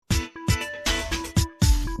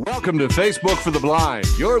Welcome to Facebook for the Blind,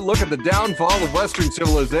 your look at the downfall of Western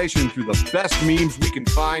civilization through the best memes we can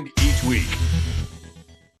find each week.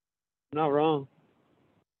 Not wrong.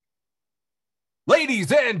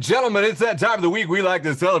 Ladies and gentlemen, it's that time of the week we like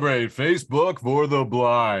to celebrate Facebook for the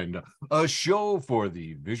Blind, a show for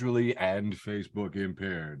the visually and Facebook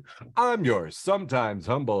impaired. I'm your sometimes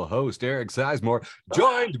humble host, Eric Sizemore,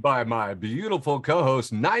 joined by my beautiful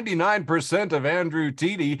co-host, 99% of Andrew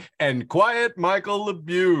Teedy and quiet Michael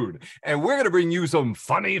LeBune. And we're going to bring you some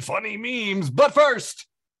funny memes. But first,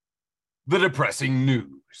 the depressing news.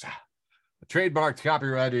 Trademarked,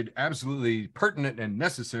 copyrighted, absolutely pertinent and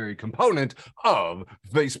necessary component of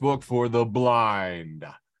Facebook for the Blind.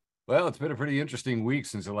 Well, it's been a pretty interesting week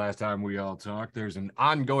since the last time we all talked. There's an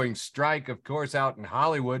ongoing strike, of course, out in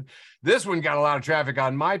Hollywood. This one got a lot of traffic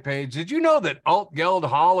on my page. Did you know that Alt Geld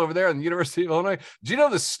Hall over there in the University of Illinois, did you know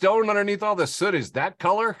the stone underneath all the soot is that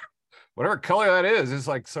color? Whatever color that is, it's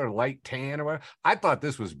like sort of light tan or whatever. I thought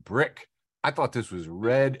this was brick. I thought this was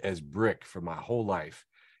red as brick for my whole life.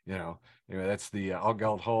 You know, anyway, that's the Alt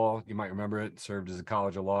Geld Hall. You might remember it. Served as a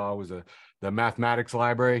college of law. Was the mathematics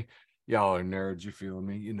library. Y'all are nerds. You feeling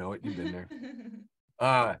me? You know it. You've been there.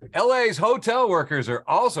 LA's hotel workers are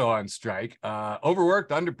also on strike.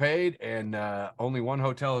 Overworked, underpaid, and only one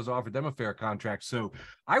hotel has offered them a fair contract. So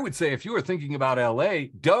I would say if you were thinking about LA,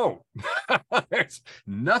 don't. There's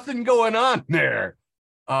nothing going on there.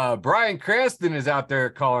 Bryan Cranston is out there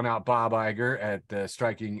calling out Bob Iger at the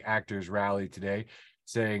striking actors rally today,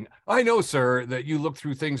 saying, I know, sir, that you look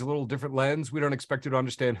through things a little different lens. We don't expect you to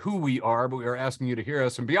understand who we are, but we are asking you to hear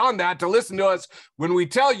us. And beyond that, to listen to us when we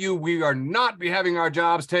tell you we are not be having our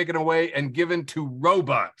jobs taken away and given to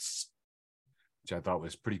robots. Which I thought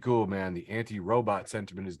was pretty cool, man. The anti-robot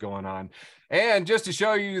sentiment is going on. And just to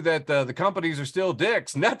show you that the companies are still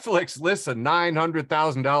dicks, Netflix lists a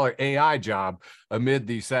 $900,000 AI job amid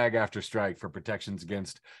the SAG-AFTRA strike for protections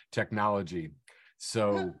against technology.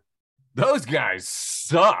 So those guys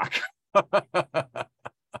suck.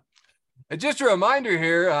 And just a reminder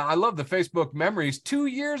here, I love the Facebook memories. 2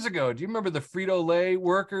 years ago, do you remember the Frito-Lay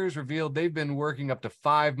workers revealed they've been working up to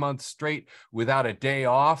 5 months straight without a day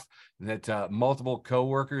off, and that multiple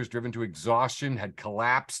co-workers driven to exhaustion had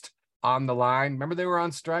collapsed on the line? Remember they were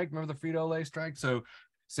on strike? Remember the Frito-Lay strike? So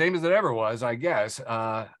same as it ever was, I guess.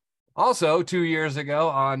 Also, 2 years ago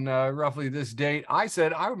on roughly this date, I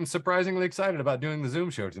said I'm surprisingly excited about doing the Zoom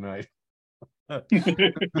show tonight.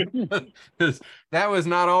 That was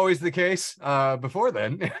not always the case before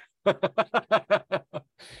then.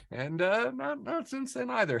 And not since then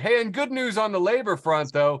either. Hey, and good news on the labor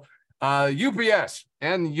front, though. UPS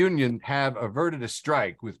and the union have averted a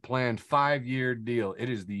strike with planned 5-year deal. It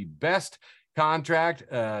is the best contract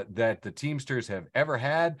that the Teamsters have ever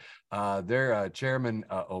had. Their chairman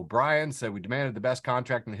O'Brien said, we demanded the best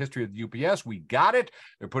contract in the history of the UPS. We got it.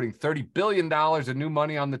 They're putting $30 billion of new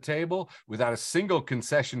money on the table without a single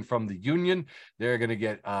concession from the union. They're going to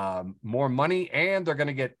get more money, and they're going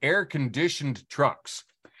to get air-conditioned trucks.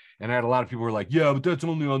 And I had a lot of people who were like, yeah, but that's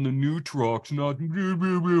only on the new trucks, not.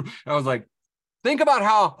 I was like, think about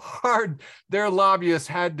how hard their lobbyists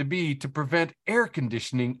had to be to prevent air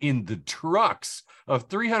conditioning in the trucks of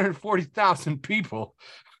 340,000 people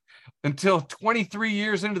until 23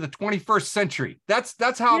 years into the 21st century.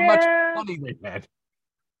 That's how much money they had.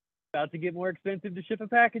 About to get more expensive to ship a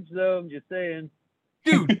package, though. I'm just saying.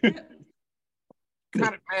 Dude.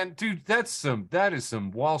 God, man, dude, that is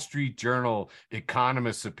some Wall Street Journal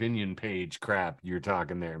economist opinion page crap you're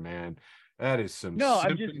talking there, man. That is some. No,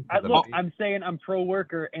 I'm saying I'm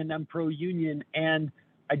pro-worker and I'm pro-union, and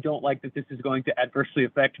I don't like that this is going to adversely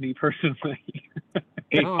affect me personally.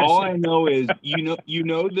 Hey, all I know is you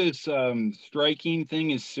know this striking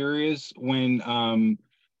thing is serious when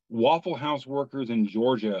Waffle House workers in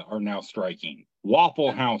Georgia are now striking.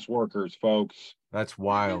 Waffle House workers, folks. That's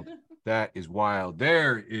wild. That is wild.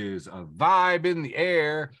 There is a vibe in the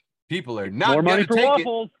air. People are not more money gonna for take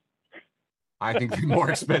waffles. It. I think the more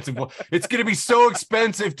expensive. It's going to be so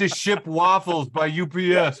expensive to ship waffles by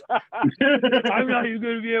UPS. I'm not even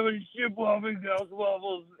going to be able to ship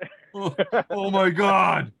waffles. Oh my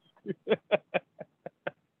God.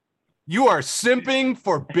 You are simping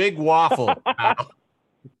for Big Waffle.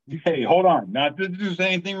 Hey, hold on. Not that there's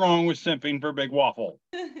anything wrong with simping for Big Waffle.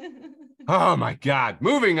 Oh my God.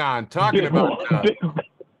 Moving on. Talking about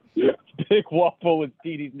Big Waffle was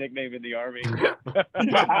Petey's nickname in the Army.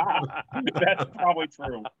 That's probably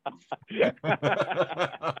true.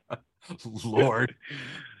 Lord.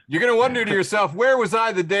 You're going to wonder to yourself, where was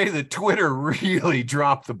I the day that Twitter really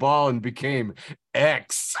dropped the ball and became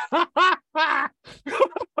X?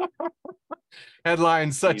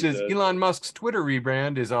 Headlines such as Elon Musk's Twitter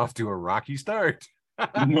rebrand is off to a rocky start.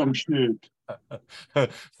 No shit.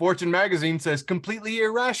 Fortune magazine says completely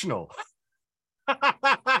irrational. I'd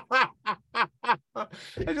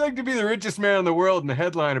like to be the richest man in the world, and the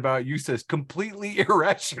headline about you says completely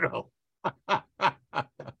irrational.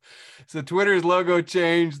 So Twitter's logo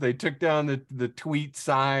changed. They took down the tweet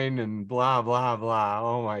sign and blah, blah, blah.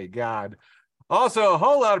 Oh my God. Also, a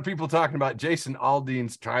whole lot of people talking about Jason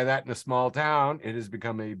Aldean's Try That in a Small Town. It has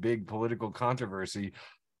become a big political controversy.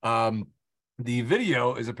 The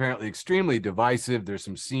video is apparently extremely divisive. There's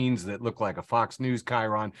some scenes that look like a Fox News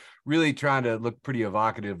chyron, really trying to look pretty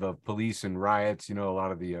evocative of police and riots, you know, a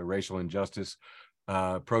lot of the racial injustice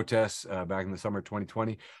protests back in the summer of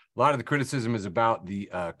 2020. A lot of the criticism is about the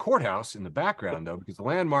courthouse in the background, though, because the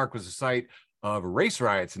landmark was a site of race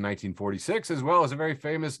riots in 1946, as well as a very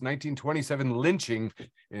famous 1927 lynching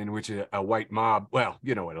in which a white mob, well,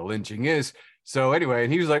 you know what a lynching is. So anyway,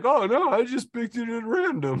 and he was like, oh, no, I just picked it at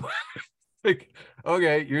random. Like,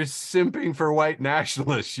 okay, you're simping for white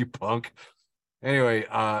nationalists, you punk. Anyway,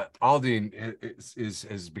 Aldean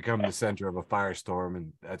has become the center of a firestorm,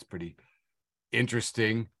 and that's pretty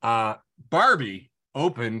interesting. Barbie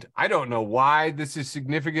opened. I don't know why this is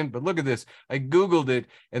significant, but look at this. I Googled it,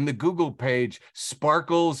 and the Google page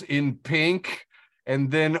sparkles in pink and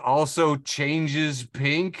then also changes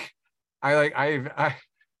pink. I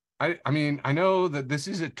mean, I know that this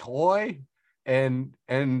is a toy and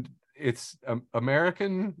it's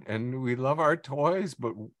American and we love our toys,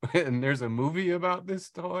 but and there's a movie about this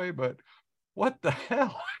toy, but what the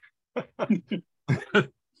hell?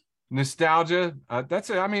 Nostalgia. That's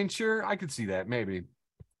it. I mean, sure, I could see that maybe.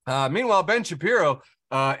 Meanwhile, Ben Shapiro,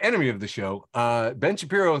 enemy of the show, Ben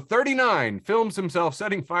Shapiro, 39, films himself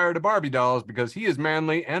setting fire to Barbie dolls because he is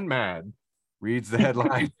manly and mad, reads the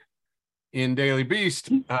headline in Daily Beast.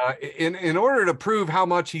 In order to prove how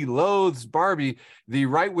much he loathes Barbie, the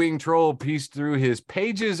right-wing troll pieced through his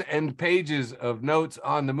pages and pages of notes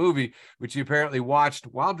on the movie, which he apparently watched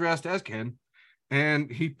while dressed as Ken. And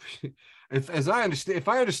he, if I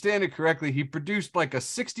understand it correctly, he produced like a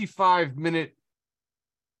 65-minute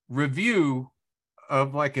review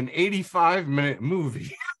of like an 85-minute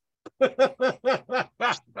movie.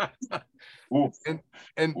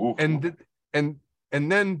 and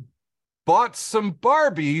then bought some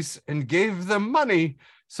Barbies and gave them money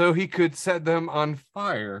so he could set them on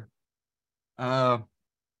fire. Yeah,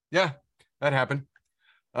 that happened.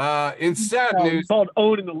 In sad news, it's called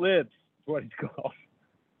owning the libs. That's what it's called.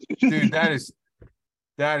 Dude,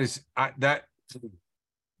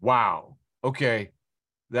 wow. Okay,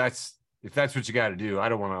 if that's what you got to do. I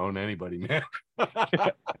don't want to own anybody, man.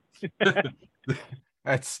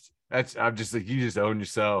 that's I'm just like, you just own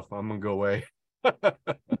yourself. I'm gonna go away.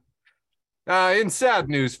 In sad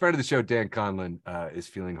news, friend of the show, Dan Conlon, is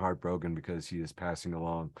feeling heartbroken because he is passing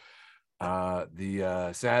along. The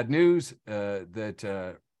sad news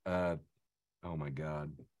that, oh my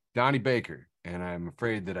God, Donnie Baker, and I'm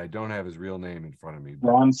afraid that I don't have his real name in front of me.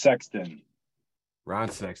 Ron Sexton.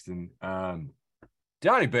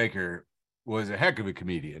 Donnie Baker was a heck of a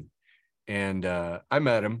comedian, and I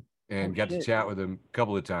met him and got to chat with him a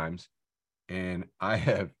couple of times, and I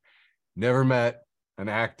have never met an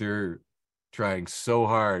actor trying so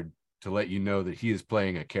hard to let you know that he is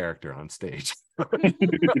playing a character on stage. I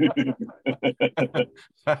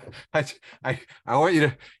want you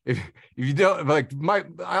to, if you don't like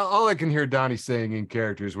all I can hear Donnie saying in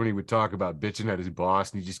character is when he would talk about bitching at his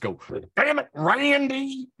boss and he just go, damn it,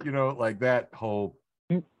 Randy, you know, like that whole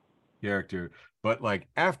character. But like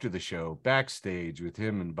after the show, backstage with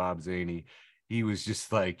him and Bob Zaney, he was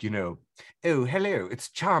just like, you know, oh, hello, it's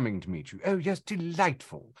charming to meet you. Oh, yes,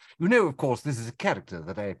 delightful. You know, of course, this is a character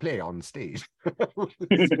that I play on stage.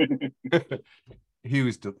 He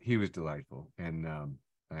was delightful, and I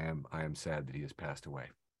am sad that he has passed away.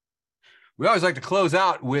 We always like to close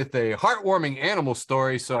out with a heartwarming animal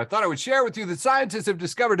story, so I thought I would share with you that scientists have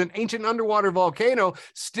discovered an ancient underwater volcano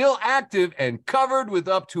still active and covered with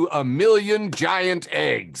up to 1 million giant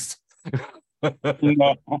eggs.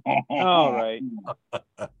 All right.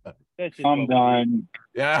 I'm done.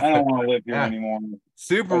 Yeah. I don't want to live here anymore.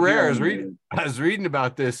 Super rare. I was reading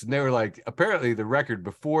about this, and they were like, apparently the record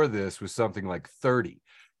before this was something like 30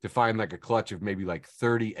 to find like a clutch of maybe like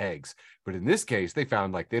 30 eggs. But in this case, they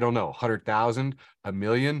found like, they don't know, 100,000, 1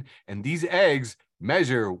 million. And these eggs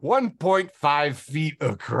measure 1.5 feet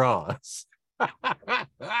across.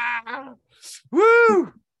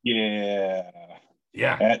 Woo! Yeah.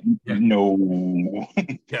 Yeah. No.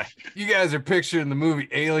 Yeah. You guys are picturing the movie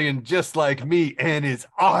Alien just like me, and it's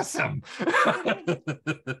awesome.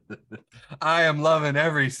 I am loving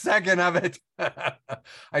every second of it.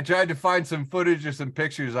 I tried to find some footage or some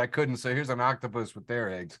pictures. I couldn't. So here's an octopus with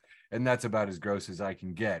their eggs, and that's about as gross as I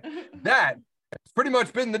can get. That has pretty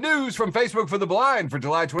much been the news from Facebook for the Blind for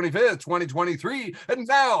July 25th, 2023. And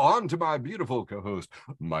now on to my beautiful co-host,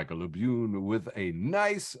 Michael Labune, with a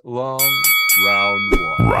nice long round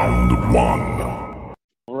one. Round one.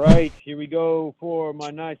 All right, here we go for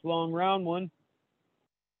my nice long round one.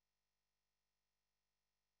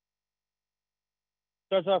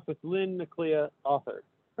 Starts off with Lynn Maclea, author,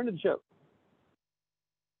 friend of the show.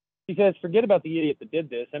 She says, forget about the idiot that did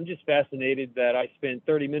this. I'm just fascinated that I spent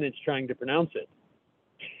 30 minutes trying to pronounce it.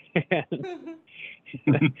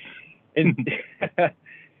 and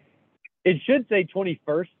it should say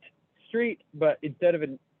 21st Street, but instead of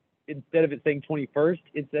it saying 21st,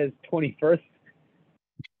 it says 21st.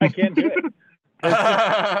 I can't do it.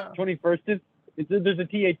 21st is there's a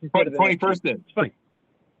TH instead of the 21st. It's funny.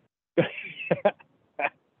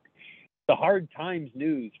 The Hard Times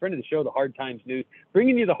News, friend of the show, the Hard Times News,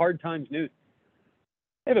 bringing you the Hard Times News.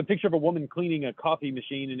 I have a picture of a woman cleaning a coffee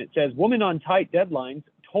machine, and it says, woman on tight deadlines,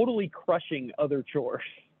 totally crushing other chores.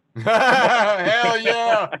 Hell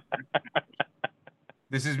yeah.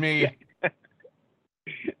 This is me.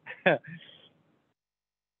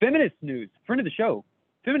 Feminist News, friend of the show,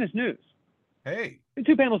 Feminist News. Hey. The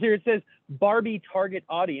two panels here, it says Barbie target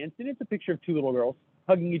audience, and it's a picture of two little girls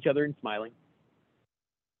hugging each other and smiling.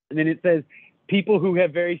 And then it says people who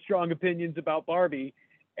have very strong opinions about Barbie,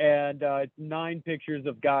 and it's 9 pictures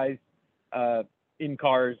of guys in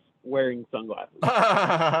cars wearing sunglasses.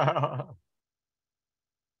 All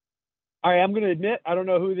right, I'm going to admit, I don't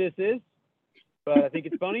know who this is, but I think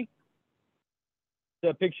it's funny.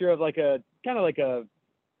 It's a picture of like a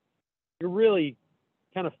really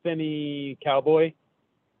kind of femmy cowboy.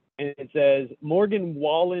 And it says, Morgan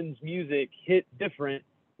Wallen's music hit different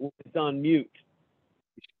when it's on mute.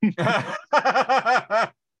 For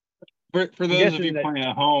those of you playing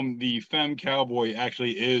at home, the femme cowboy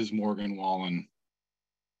actually is Morgan Wallen.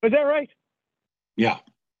 Is that right? Yeah.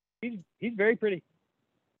 He's very pretty.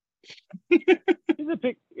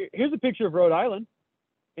 Here's a picture of Rhode Island,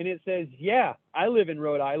 and it says, yeah, I live in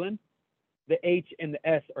Rhode Island. The H and the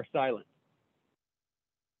S are silent.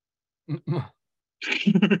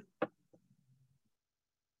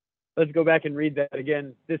 Let's go back and read that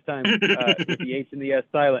again, this time with the H and the S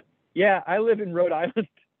silent. Yeah, I live in Rhode Island.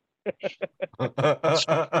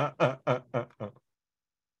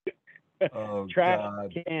 Oh, Trash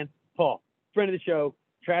God. Can Paul, friend of the show,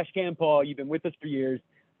 Trash Can Paul. You've been with us for years.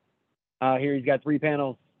 Here he's got 3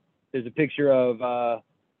 panels. There's a picture of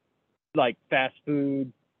like fast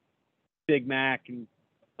food, Big Mac and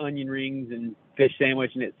onion rings and fish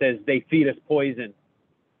sandwich, and it says they feed us poison.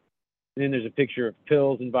 And then there's a picture of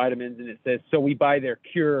pills and vitamins, and it says, so we buy their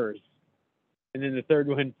cures. And then the third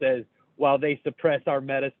one says, while they suppress our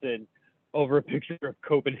medicine, over a picture of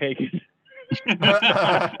Copenhagen.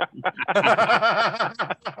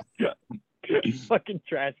 Fucking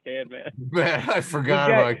trash can, man. Man, I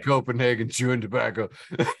forgot about Copenhagen chewing tobacco.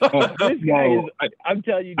 This guy is, I'm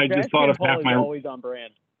telling you, Trash Can Paul is always on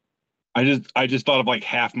brand. I just thought of like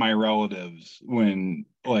half my relatives when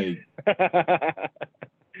like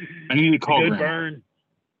I need to call Good grandma. burn.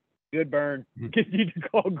 Good burn. You need to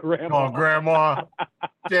call grandma. Call grandma.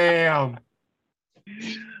 Damn.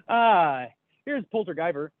 Here's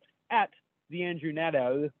Poltergeiver at the Andrew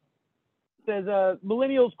Nadeau. Says,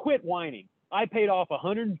 millennials quit whining. I paid off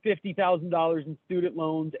 $150,000 in student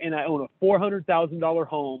loans, and I own a $400,000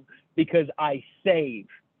 home because I save.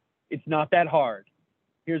 It's not that hard.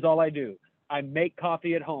 Here's all I do. I make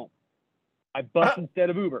coffee at home. I bus instead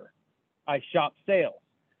of Uber. I shop sales.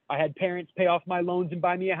 I had parents pay off my loans and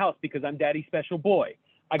buy me a house because I'm daddy's special boy.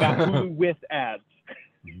 I got Hulu with ads.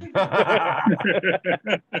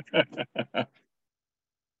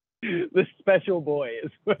 The special boy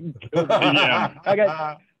is what killed me.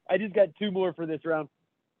 Yeah. I just got 2 more for this round.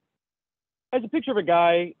 There's a picture of a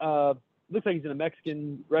guy, looks like he's in a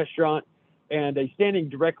Mexican restaurant, and he's standing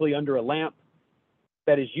directly under a lamp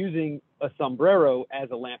that is using a sombrero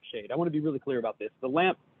as a lampshade. I want to be really clear about this. The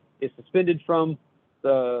lamp is suspended from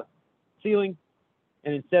the ceiling,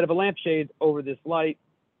 and instead of a lampshade over this light,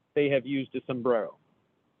 they have used a sombrero.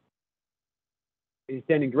 He's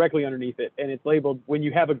standing directly underneath it, and it's labeled, when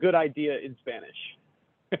you have a good idea, in Spanish.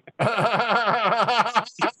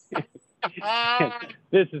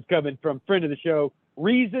 This is coming from friend of the show,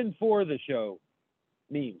 reason for the show,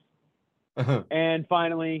 memes. And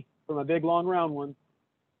finally, from a big long round one,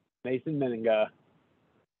 Mason Meninga.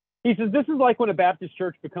 He says, this is like when a Baptist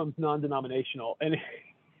church becomes non-denominational. And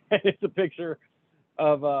it's a picture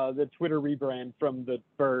of the Twitter rebrand from the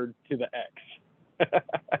bird to the X.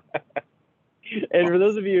 And for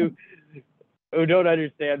those of you who don't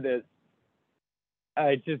understand this,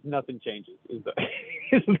 it's just nothing changes. Is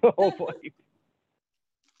the whole point.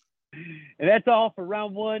 And that's all for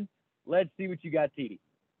round one. Let's see what you got, TD.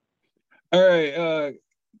 All right.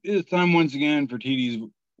 It's time once again for TD's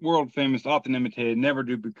world famous, often imitated, never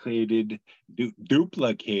duplicated.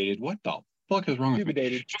 What the fuck is wrong with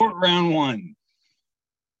me? Short round one.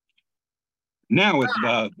 Now with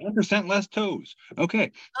 1% less toes.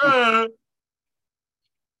 Okay. A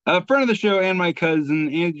friend of the show and my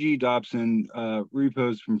cousin, Angie Dobson,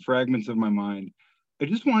 reposts from Fragments of My Mind. I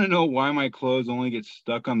just want to know why my clothes only get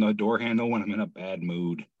stuck on the door handle when I'm in a bad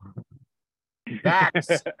mood. Facts.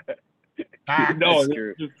 No,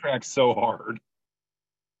 this tracks so hard.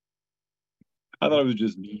 I thought it was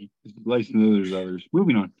just me. There's others.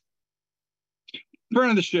 Moving on. Friend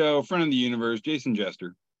of the show, friend of the universe, Jason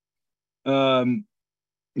Jester.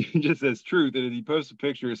 He just says truth, and as he posts a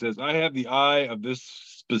picture, it says, I have the eye of this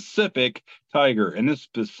specific tiger, and this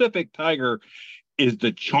specific tiger is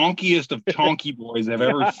the chonkiest of chonky boys I've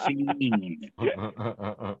ever seen.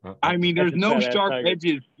 I mean, there's no sharp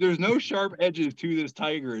edges. There's no sharp edges to this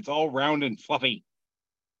tiger. It's all round and fluffy.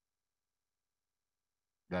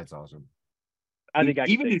 That's awesome. I think I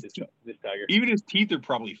can take this tiger. Even his teeth are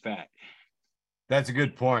probably fat. That's a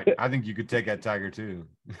good point. I think you could take that tiger too.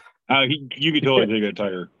 You could totally take that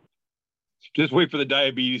tiger. Just wait for the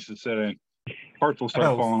diabetes to set in. Parts will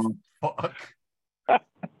start falling off. Fuck.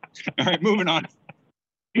 All right, moving on.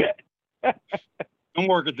 Don't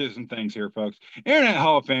work at this and things here, folks. Internet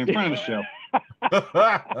Hall of Fame, friend of the show.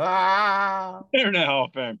 Internet Hall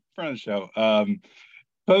of Fame, friend of the show.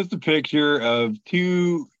 Post a picture of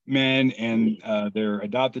two men and their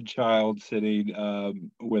adopted child sitting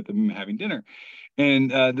with them having dinner.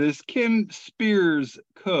 And this Kim Spears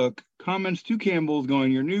cook comments to Campbell's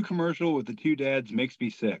going, your new commercial with the two dads makes me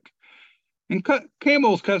sick. And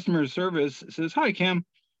Campbell's customer service says, hi, Kim.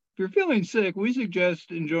 If you're feeling sick, we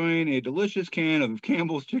suggest enjoying a delicious can of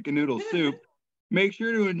Campbell's chicken noodle soup. Make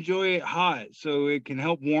sure to enjoy it hot so it can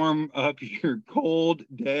help warm up your cold,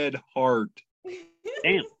 dead heart.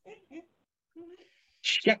 Damn.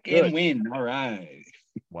 Check and win. All right.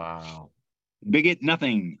 Wow. Bigot,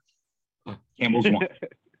 nothing. Campbell's won.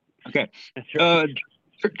 Okay.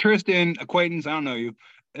 Tristan, acquaintance, I don't know you.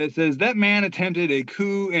 It says that man attempted a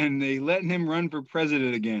coup and they let him run for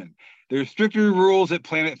president again. There's stricter rules at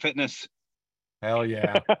Planet Fitness. Hell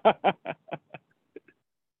yeah.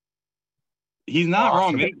 He's not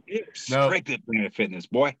wrong. It's strict at Planet Fitness,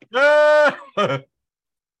 boy. I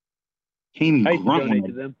Can't used to donate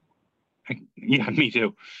to them. Yeah, me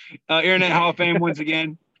too. Internet Hall of Fame once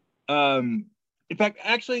again. In fact,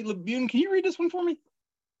 actually, Labune, can you read this one for me?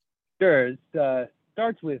 Sure. It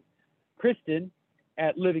starts with Kristen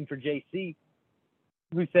at Living for JC,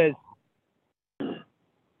 who says,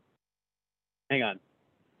 hang on.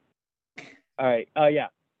 All right.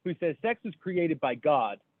 Who says sex was created by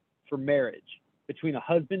God for marriage between a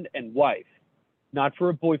husband and wife, not for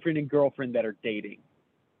a boyfriend and girlfriend that are dating.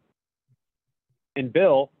 And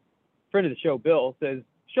Bill, friend of the show, Bill, says,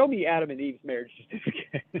 show me Adam and Eve's marriage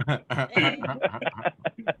certificate.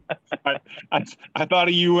 I thought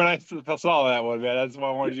of you when I saw that one, man. That's why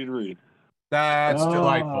I wanted you to read. That's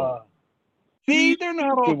delightful. See, they're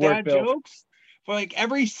not all dad Bill. jokes. For like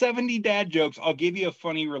every 70 dad jokes, I'll give you a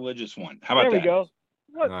funny religious one. How about that? There we go.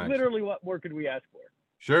 Nice. Literally, what more could we ask for?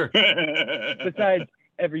 Sure. Besides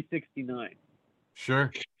every 69.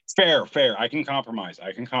 Sure. Fair. I can compromise.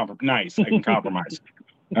 Nice. I can compromise.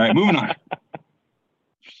 All right, moving on.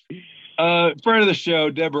 Friend of the show,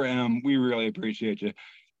 Deborah M. We really appreciate you.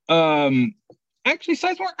 Actually,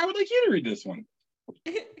 Sizemore, I would like you to read this one.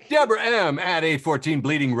 Deborah M. at 814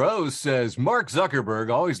 Bleeding Rose says, Mark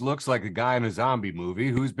Zuckerberg always looks like a guy in a zombie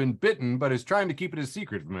movie who's been bitten but is trying to keep it a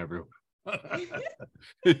secret from everyone.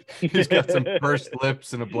 He's got some pursed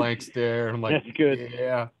lips and a blank stare. I'm like, that's good.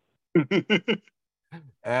 Yeah.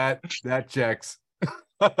 That checks.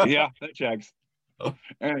 Yeah, that checks. All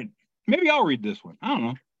right. Maybe I'll read this one. I don't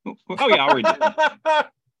know. Oh, yeah, I'll read this one.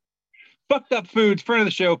 Fucked Up Foods, friend of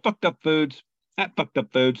the show, Fucked Up Foods, at Fucked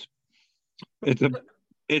Up Foods.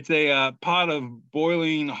 It's a pot of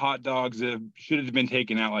boiling hot dogs that should have been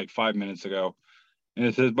taken out like 5 minutes ago. And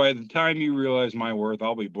it says, by the time you realize my worth,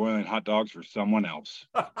 I'll be boiling hot dogs for someone else.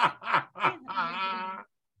 I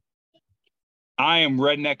am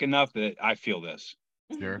redneck enough that I feel this.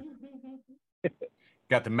 Sure.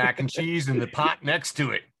 Got the mac and cheese in the pot next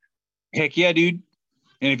to it. Heck yeah, dude.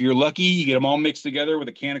 And if you're lucky, you get them all mixed together with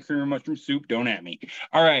a can of cream of mushroom soup. Don't at me.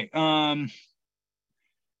 All right.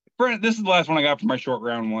 This is the last one I got for my short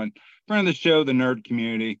round one. Friend of the show, the nerd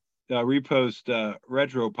community, repost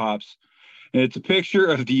Retro Pops. And it's a picture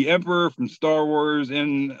of the Emperor from Star Wars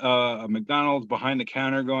in a McDonald's behind the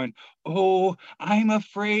counter going, "Oh, I'm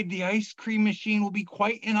afraid the ice cream machine will be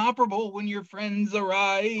quite inoperable when your friends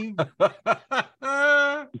arrive."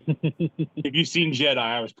 If you've seen Jedi,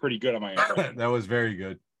 I was pretty good on my impression. That was very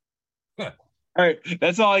good. All right,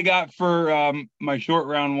 that's all I got for my short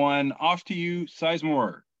round one. Off to you,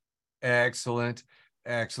 Sizemore. Excellent.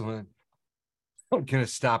 I'm going to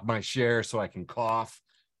stop my share so I can cough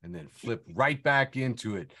and then flip right back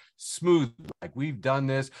into it. Smooth, like we've done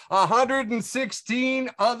this 116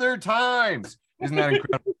 other times. Isn't that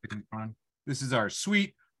incredible? This is our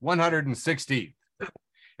sweet 116th.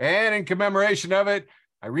 And in commemoration of it,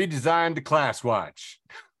 I redesigned the class watch.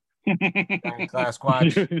 Class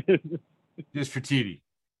watch just for TD.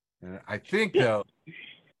 And I think, though,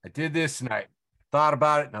 I did this and I thought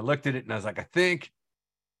about it and I looked at it and I was like, I think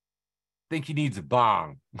he needs a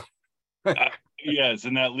bong. Yes,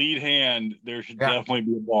 in that lead hand, there should definitely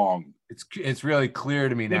be a bong. It's really clear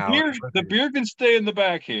to me now. The beer can stay in the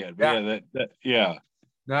backhand. Yeah.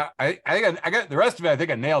 No, I got the rest of it. I think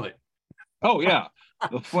I nailed it. Oh yeah,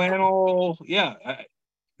 the flannel. Yeah,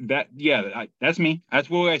 that's me. That's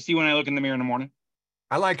what I see when I look in the mirror in the morning.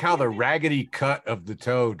 I like how the raggedy cut of the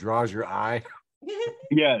toe draws your eye.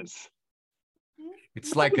 Yes.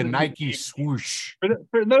 It's like a Nike swoosh.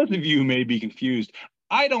 For those of you who may be confused,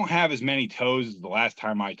 I don't have as many toes as the last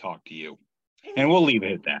time I talked to you. And we'll leave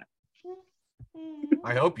it at that.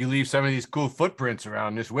 I hope you leave some of these cool footprints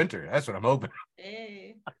around this winter. That's what I'm hoping.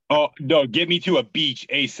 Hey. Oh, no, get me to a beach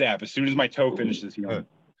ASAP as soon as my toe finishes healing.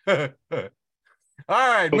 All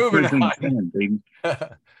right, moving on.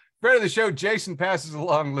 Friend of the show, Jason passes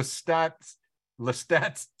along Lestat's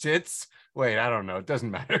tits. Wait, I don't know. It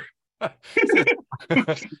doesn't matter. Does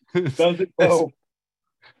it go?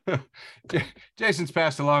 Jason's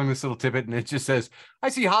passed along this little tidbit, and it just says, "I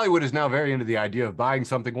see Hollywood is now very into the idea of buying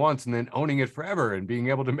something once and then owning it forever, and being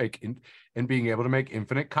able to make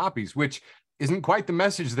infinite copies, which isn't quite the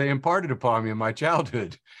message they imparted upon me in my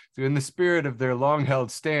childhood. So, in the spirit of their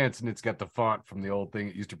long-held stance, and it's got the font from the old thing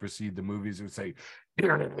that used to precede the movies, it would say, 'You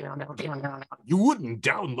wouldn't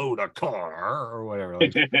download a car,' or whatever.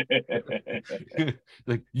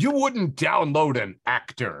 Like, you wouldn't download an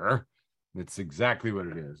actor." It's exactly what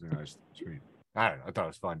it is. I don't know. I thought it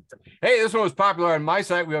was fun. Hey, this one was popular on my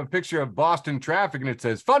site. We have a picture of Boston traffic, and it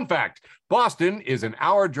says, "Fun fact, Boston is an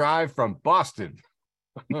hour drive from Boston."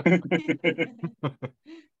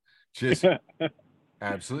 Just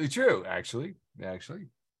absolutely true, actually.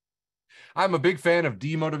 I'm a big fan of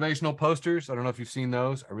demotivational posters. I don't know if you've seen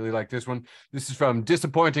those. I really like this one. This is from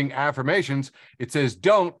Disappointing Affirmations. It says,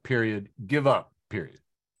 "Don't, period, give up, period."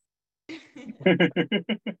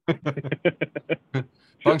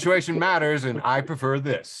 Punctuation matters, and I prefer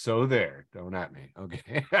this. So there, don't at me.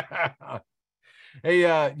 Okay. Hey,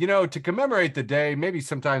 to commemorate the day, maybe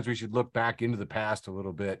sometimes we should look back into the past a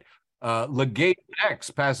little bit. Legate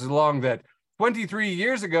X passes along that 23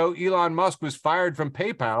 years ago, Elon Musk was fired from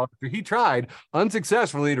PayPal after he tried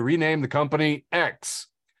unsuccessfully to rename the company X.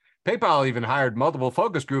 PayPal even hired multiple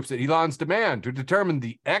focus groups at Elon's demand to determine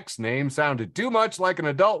the X name sounded too much like an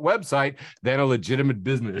adult website than a legitimate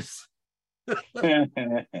business.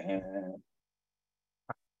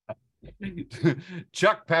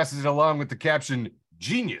 Chuck passes it along with the caption,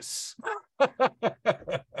 "Genius."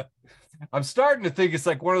 I'm starting to think it's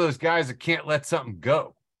like one of those guys that can't let something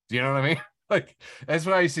go. Do you know what I mean? Like, that's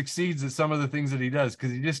why he succeeds at some of the things that he does,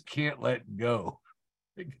 because he just can't let go.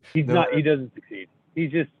 He doesn't succeed.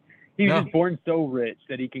 He's just born so rich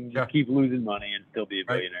that he can just keep losing money and still be a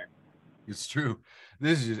billionaire. It's true.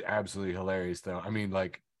 This is just absolutely hilarious, though. I mean,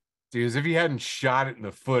 like, dude, as if he hadn't shot it in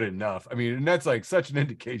the foot enough. I mean, and that's like such an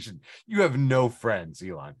indication. You have no friends,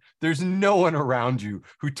 Elon. There's no one around you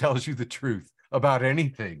who tells you the truth about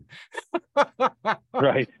anything.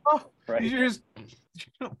 Right. You're just,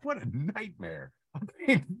 what a nightmare. I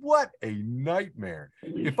mean, what a nightmare.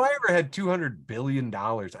 If I ever had $200 billion,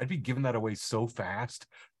 I'd be giving that away so fast.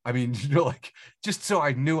 I mean, like, just so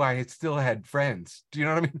I knew I still had friends. Do you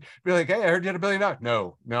know what I mean? Be like, "Hey, I heard you had $1 billion.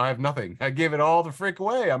 No, I have nothing. I gave it all the frick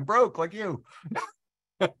away. I'm broke like you."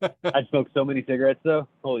 I'd smoke so many cigarettes, though.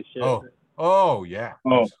 Holy shit. Oh yeah.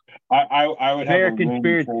 Oh, I would American have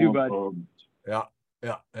spirits too, bud. Yeah.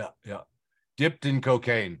 Dipped in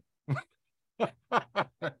cocaine.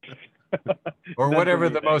 Or whatever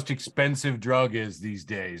the most expensive drug is these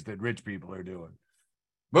days that rich people are doing.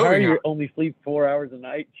 How do you only sleep 4 hours a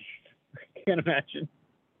night? I can't imagine.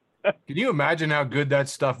 Can you imagine how good that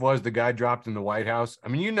stuff was the guy dropped in the White House? I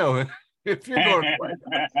mean, if you're going to White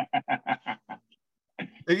House,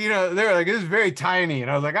 they're like, this is very tiny.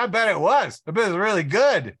 And I was like, I bet it was. I bet it was really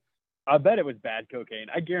good. I bet it was bad cocaine.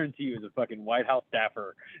 I guarantee you, as a fucking White House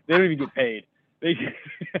staffer, they don't even get paid. They just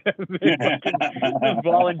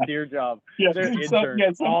volunteer job. Yeah, They're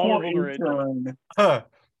interns. All of them are interns. Oh,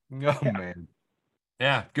 man.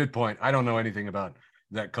 Yeah, good point. I don't know anything about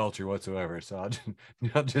that culture whatsoever, so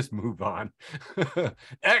I'll just move on.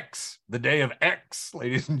 X, the day of X,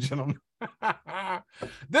 ladies and gentlemen.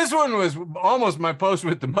 This one was almost my post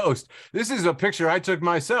with the most. This is a picture I took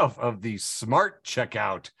myself of the smart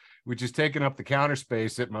checkout, which is taking up the counter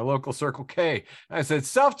space at my local Circle K. I said,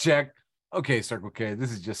 self-check. Okay, Circle K,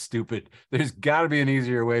 this is just stupid. There's got to be an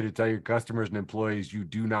easier way to tell your customers and employees you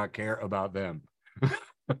do not care about them.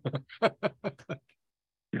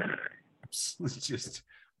 It's just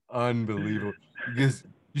unbelievable, because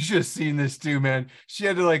you should have seen this too, man. She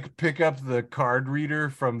had to like pick up the card reader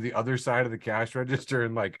from the other side of the cash register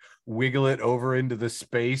and like wiggle it over into the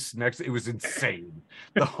space next. It was insane.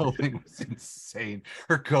 The whole thing was insane.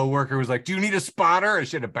 Her coworker was like, do you need a spotter? And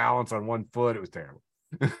she had to balance on one foot. It was terrible.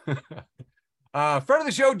 Friend of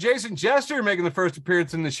the show, Jason Jester, making the first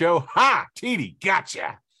appearance in the show. Ha, TD,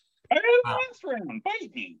 gotcha. I had a last round,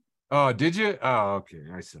 baby. Oh, did you? Oh, okay.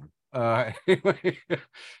 I see. Anyway, this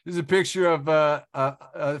is a picture of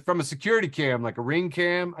from a security cam, like a ring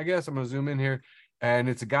cam, I guess. I'm gonna zoom in here, and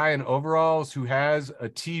it's a guy in overalls who has a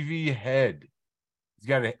TV head. He's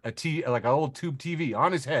got like an old tube TV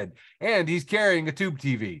on his head, and he's carrying a tube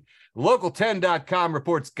TV. Local10.com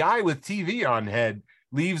reports guy with TV on head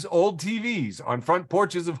leaves old TVs on front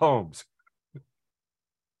porches of homes.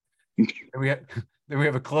 Then we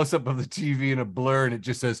have a close-up of the TV and a blur, and it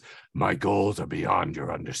just says, my goals are beyond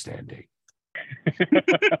your understanding.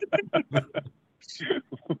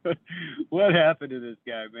 What happened to this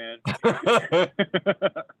guy, man?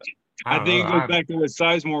 I think it goes back to what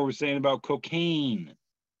Sizemore was saying about cocaine.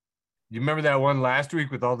 You remember that one last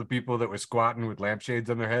week with all the people that were squatting with lampshades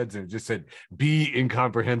on their heads, and it just said, be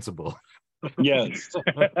incomprehensible. Yes,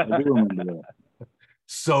 I do remember that.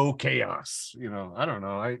 So chaos. I don't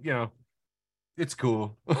know. It's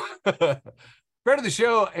cool. Friend of the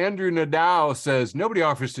show, Andrew Nadal says, nobody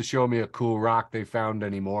offers to show me a cool rock they found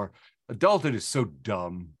anymore. Adulthood is so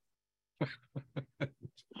dumb.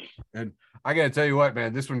 And I got to tell you what,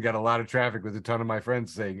 man, this one got a lot of traffic with a ton of my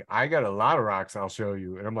friends saying, I got a lot of rocks I'll show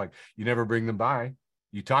you. And I'm like, you never bring them by.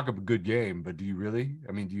 You talk a good game, but do you really?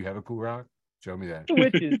 I mean, do you have a cool rock? Show me that.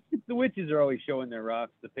 The witches are always showing their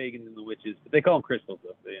rocks, the pagans and the witches. But they call them crystals,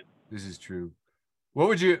 though. Man. This is true. What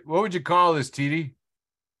would you call this, TD?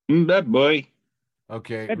 That boy.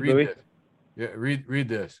 Okay, That read boy. this. Yeah, read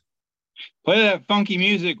this. Play that funky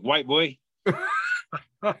music, white boy.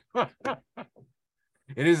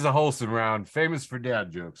 It is a wholesome round, famous for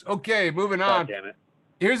dad jokes. Okay, moving on. God damn it.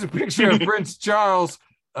 Here's a picture of Prince Charles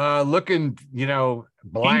looking,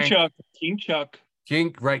 blank. King Chuck.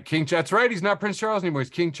 King Chuck. That's right. He's not Prince Charles anymore. He's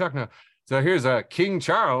King Chuck now. So here's King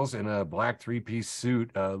Charles in a black three-piece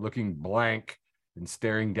suit, looking blank and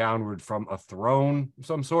staring downward from a throne of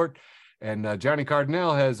some sort. And Johnny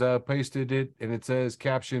Cardinal has pasted it, and it says,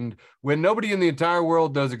 captioned, when nobody in the entire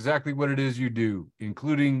world does exactly what it is you do,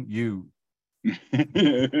 including you.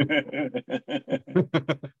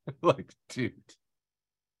 Like, dude.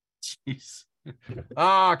 Jeez.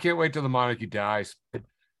 I can't wait till the monarchy dies.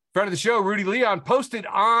 Friend of the show, Rudy Leon, posted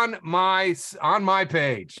on my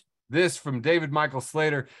page. This from David Michael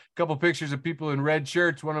Slater. A couple pictures of people in red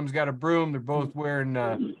shirts. One of them's got a broom. They're both wearing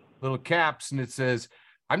little caps, and it says,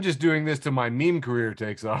 I'm just doing this till my meme career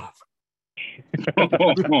takes off.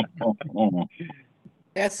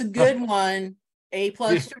 That's a good one. A+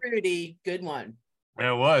 to Rudy. Good one.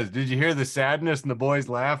 It was. Did you hear the sadness and the boys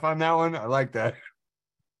laugh on that one? I like that.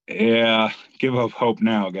 Yeah, give up hope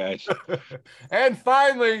now, guys. And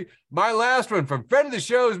finally, my last one from friend of the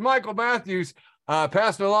show's Michael Matthews,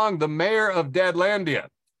 passing along the mayor of Dadlandia,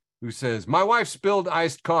 who says, my wife spilled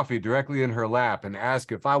iced coffee directly in her lap and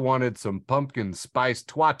asked if I wanted some pumpkin spice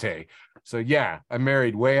twate. So yeah, I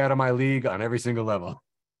married way out of my league on every single level.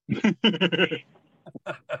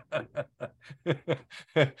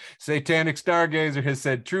 Satanic Stargazer has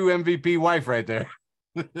said, true MVP wife right there.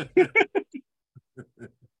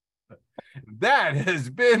 That has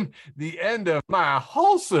been the end of my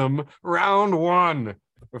wholesome round one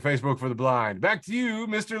for Facebook for the Blind. Back to you,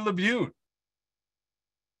 Mr. LeBute.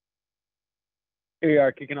 Here we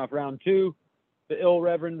are kicking off round two, the ill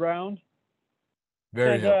reverend round.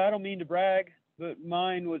 Very I don't mean to brag, but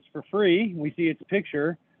mine was for free. We see its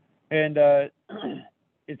picture, and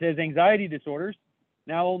it says anxiety disorders.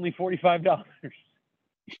 Now only $45.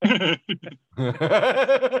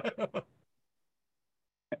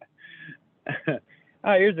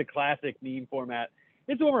 Here's a classic meme format.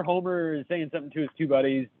 It's one where Homer is saying something to his two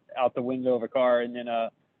buddies out the window of a car, and then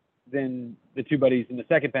the two buddies in the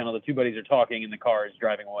second panel, the two buddies are talking, and the car is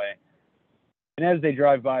driving away. And as they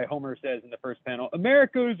drive by, Homer says in the first panel,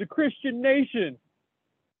 "America is a Christian nation."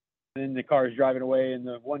 And then the car is driving away, and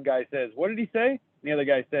the one guy says, "What did he say?" And the other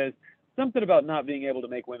guy says, "Something about not being able to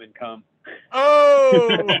make women come."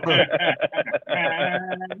 Oh!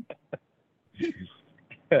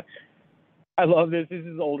 I love this. This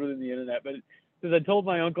is older than the internet, but because I told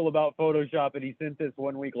my uncle about Photoshop, and he sent this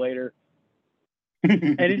 1 week later.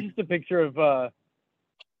 And it's just a picture of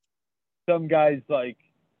some guy's like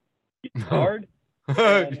yard.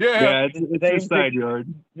 Yeah, it's a side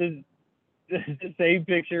yard. The same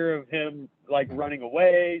picture of him like running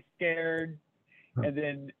away, scared, and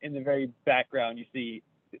then in the very background you see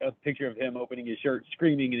a picture of him opening his shirt,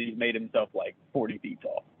 screaming, and he's made himself like 40 feet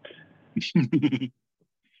tall.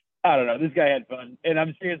 I don't know. This guy had fun, and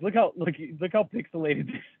I'm serious. Look how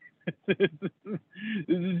pixelated this is. This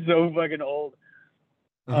is so fucking old.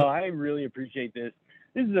 I really appreciate this.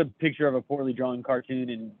 This is a picture of a poorly drawn cartoon,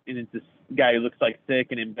 and it's this guy who looks like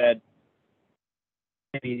sick and in bed,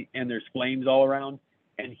 and there's flames all around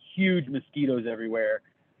and huge mosquitoes everywhere.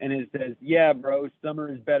 And it says, "Yeah, bro,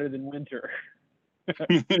 summer is better than winter."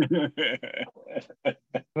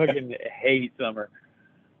 Fucking hate summer.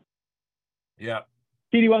 Yeah.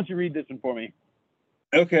 Petey, why don't you read this one for me?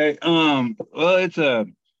 Okay. Well, it's a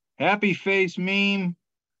happy face meme,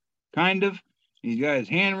 kind of. He's got his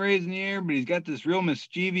hand raised in the air, but he's got this real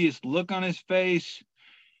mischievous look on his face.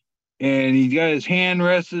 And he's got his hand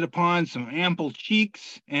rested upon some ample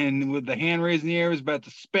cheeks. And with the hand raised in the air, is about to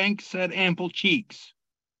spank said ample cheeks.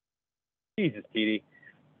 Jesus, Petey.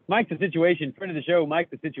 Mike the Situation, friend of the show, Mike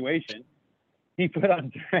the Situation. He put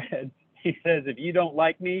on Threads. He says, "If you don't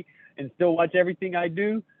like me and still watch everything I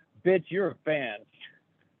do, bitch, you're a fan."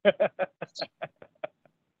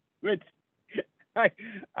 Which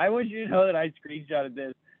I want you to know that I screenshotted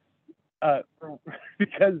this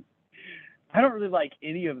because I don't really like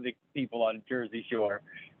any of the people on Jersey Shore,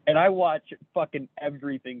 and I watch fucking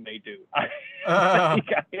everything they do. I am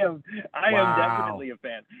definitely a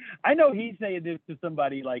fan. I know he's saying this to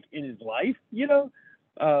somebody like in his life, you know,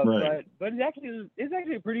 Right. but it's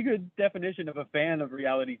actually a pretty good definition of a fan of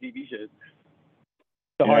reality TV shows.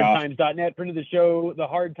 TheHardTimes.net, friend of the show,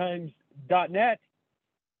 TheHardTimes.net.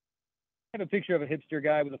 I have a picture of a hipster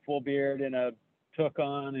guy with a full beard and a toque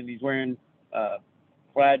on, and he's wearing a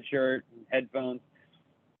plaid shirt and headphones.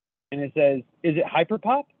 And it says, "Is it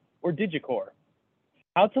hyperpop or digicore?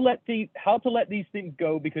 How to let these things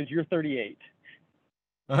go because you're 38."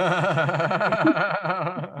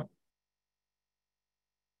 I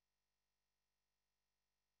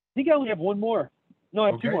think I only have one more. No,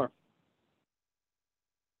 I have two more.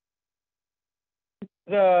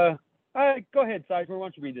 Go ahead, Sizemore. Why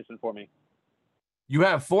don't you read this one for me? You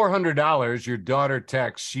have $400. Your daughter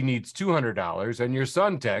texts she needs $200, and your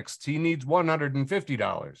son texts he needs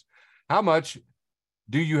 $150. How much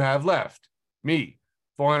do you have left? Me,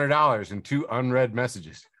 $400 and 2 unread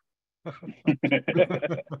messages. That's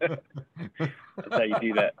how you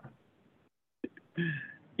do that.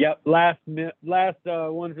 Yep. Last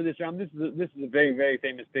one for this round. This is a very, very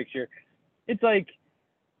famous picture. It's like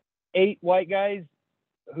 8 white guys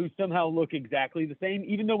who somehow look exactly the same,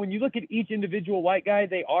 even though when you look at each individual white guy,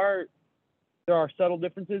 there are subtle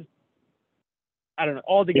differences. I don't know.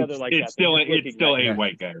 All together It's that. It's still 8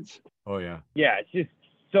 white guys. Oh yeah. Yeah, it's just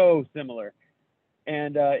so similar.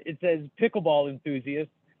 And it says pickleball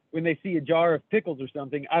enthusiasts when they see a jar of pickles or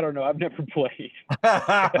something. I don't know. I've never played.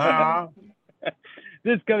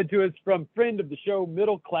 This coming to us from friend of the show,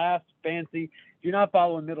 Middle Class Fancy. If you're not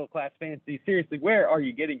following Middle Class Fancy, seriously, where are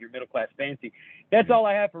you getting your Middle Class Fancy? That's all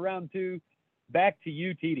I have for round 2. Back to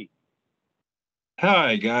you, Petey.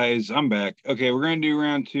 Hi, guys. I'm back. Okay, we're going to do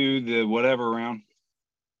round 2, the whatever round.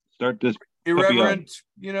 Start this. Irreverent,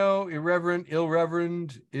 irreverent,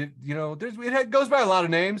 irreverent. It goes by a lot of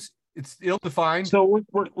names. It's ill-defined. So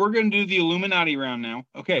we're going to do the Illuminati round now.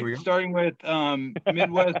 Okay, starting with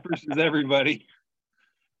Midwest versus everybody.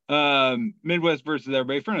 Midwest versus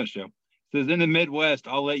everybody. Friend of the show says, in the Midwest,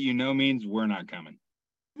 I'll let you know means we're not coming.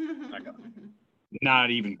 Not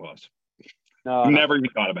even close. No, never even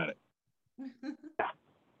thought about it.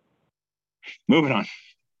 Moving on.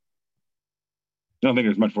 Don't think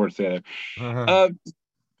there's much more to say there.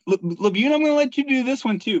 Labune, I'm going to let you do this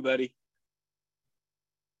one too, buddy.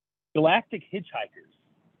 Galactic Hitchhikers.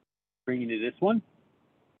 Bringing you this one.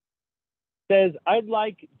 Says, I'd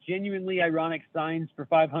like genuinely ironic signs for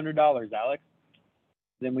 $500, Alex.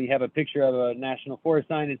 Then we have a picture of a National Forest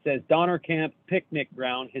sign. It says Donner Camp Picnic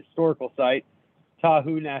Ground Historical Site,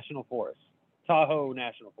 Tahoe National Forest. Tahoe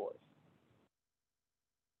National Forest.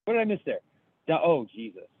 What did I miss there? Oh,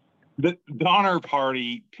 Jesus. The Donner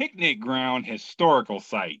Party Picnic Ground Historical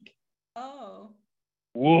Site. Oh.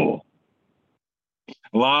 Whoa.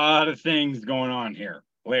 A lot of things going on here.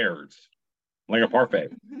 Layers. Like a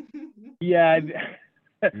parfait. Yeah.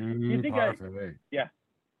 You think parfait. Yeah.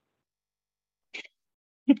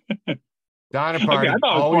 Donner Okay, Party. I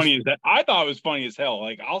thought it was funny as hell.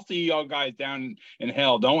 Like, I'll see y'all guys down in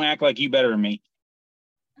hell. Don't act like you better than me.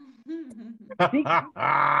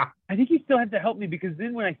 I think you still have to help me, because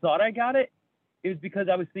then when I thought I got it, it was because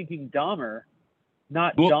I was thinking Dahmer,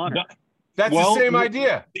 not Donner. That's the same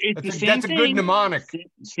idea. That's a good mnemonic.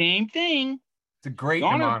 Same thing. It's a great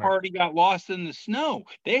Donner mnemonic. Party got lost in the snow.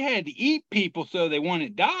 They had to eat people so they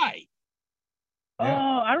wouldn't die. Yeah.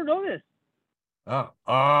 Oh, I don't know this.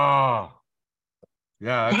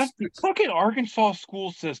 Yeah. Look at Arkansas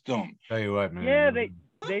school system. Tell you what, man. Yeah, they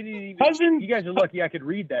didn't even. Cousin, you guys are lucky I could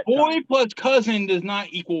read that. boy time. plus cousin does not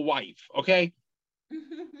equal wife. Okay.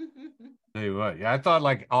 Tell you what. Yeah, I thought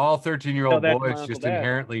like all 13-year-old that's my boys Uncle just Dad.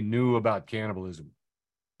 inherently knew about cannibalism.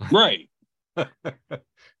 Right.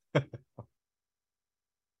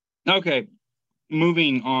 Okay.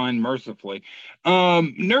 Moving on mercifully.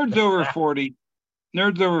 Nerds over 40.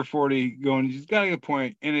 Nerds over 40 going, he's got a good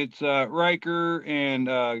point. And it's Riker and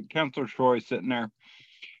Counselor Troy sitting there.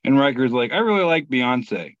 And Riker's like, I really like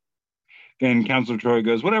Beyonce. And Counselor Troy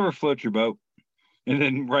goes, whatever floats your boat. And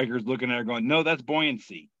then Riker's looking at her going, no, that's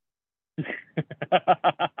buoyancy.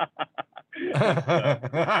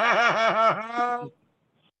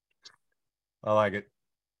 I like it.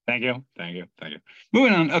 Thank you.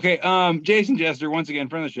 Moving on. Okay. Jason Jester, once again,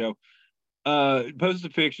 friend of the show, posted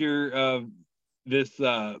a picture of this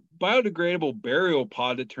biodegradable burial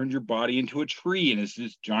pod that turns your body into a tree, and it's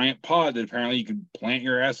this giant pod that apparently you could plant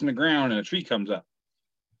your ass in the ground and a tree comes up.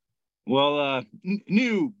 Well,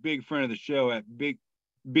 new big friend of the show at Big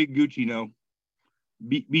Gucci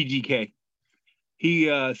BGK.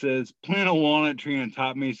 He says, plant a walnut tree on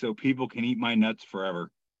top of me so people can eat my nuts forever.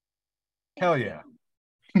 Hell yeah.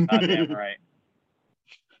 Damn right.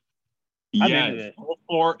 Yes,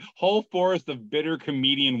 whole forest of bitter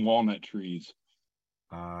comedian walnut trees.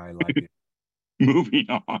 I like it. Moving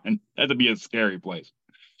on. That'd be a scary place.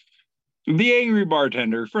 The angry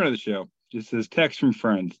bartender, friend of the show, just says, text from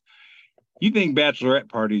friends. You think bachelorette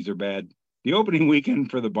parties are bad? The opening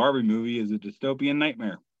weekend for the Barbie movie is a dystopian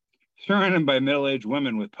nightmare. Surrounded by middle-aged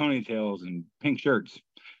women with ponytails and pink shirts.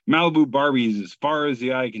 Malibu Barbies as far as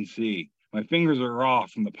the eye can see. My fingers are raw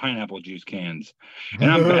from the pineapple juice cans.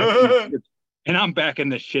 And I'm back in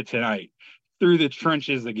this shit tonight. Through the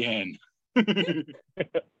trenches again.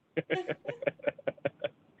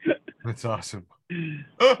 That's awesome.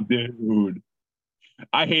 Dude.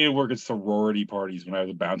 I hated working sorority parties when I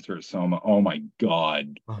was a bouncer at Soma. Oh my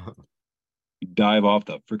God. Dive off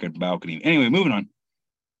the freaking balcony. Anyway, moving on.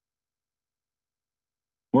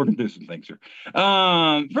 Working through some things here.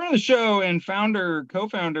 Friend of the show and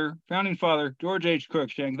co-founder, founding father, George H.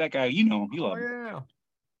 Cruikshank. That guy, you know him. You love him.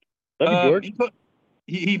 Love you, George.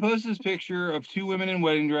 He posted this picture of two women in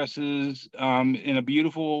wedding dresses in a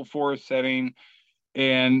beautiful forest setting,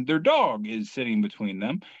 and their dog is sitting between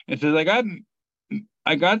them. It says, I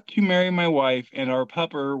got to marry my wife, and our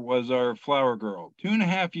pupper was our flower girl.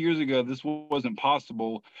 2.5 years ago, this wasn't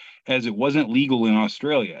possible as it wasn't legal in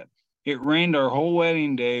Australia. It rained our whole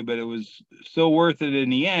wedding day, but it was so worth it in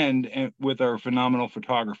the end with our phenomenal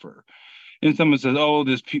photographer. And someone says, oh,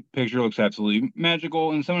 this picture looks absolutely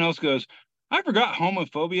magical. And someone else goes, I forgot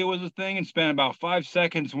homophobia was a thing and spent about 5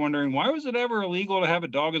 seconds wondering, why was it ever illegal to have a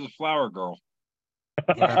dog as a flower girl?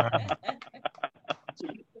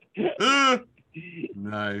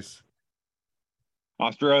 Nice.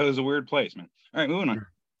 Australia is a weird place, man. All right, moving on.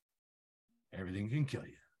 Everything can kill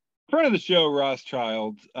you. Friend of the show, Ross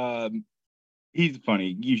Childs. He's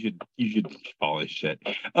funny. You should follow his shit.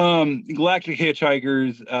 Galactic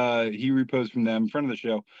Hitchhikers. He reposted from them. Friend of the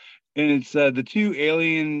show, and it's the two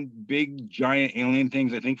big giant alien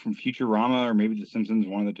things. I think from Futurama or maybe The Simpsons.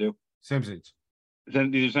 One of the two. Simpsons.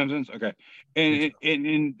 These are Simpsons. Okay,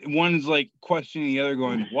 and one's like questioning the other,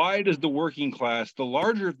 going, "Why does the working class, the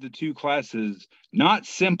larger of the two classes, not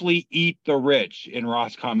simply eat the rich?" And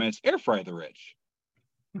Ross comments, "Air fry the rich."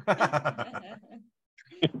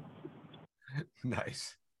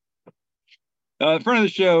 Nice. Friend of the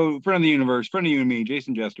show, friend of the universe, friend of you and me,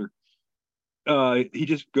 Jason Jester. He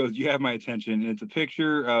just goes, you have my attention. And it's a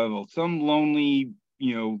picture of some lonely,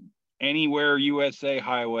 Anywhere USA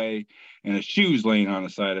highway, and a shoe's laying on the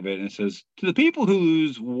side of it. And it says, to the people who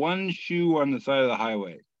lose one shoe on the side of the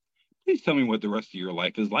highway, please tell me what the rest of your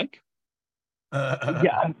life is like.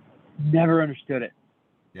 Yeah, I've never understood it.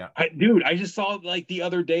 Yeah. Dude, I just saw it like the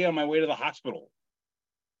other day on my way to the hospital.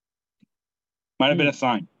 Might have been a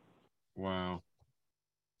sign. Wow.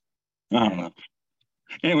 I don't know.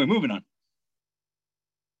 Anyway, moving on.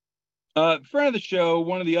 Friend of the show,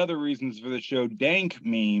 one of the other reasons for the show, dank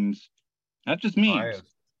memes. Not just memes.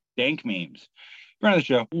 Dank memes. Friend of the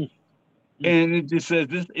show. And it just says,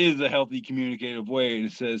 this is a healthy communicative way. And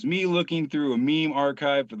it says, me looking through a meme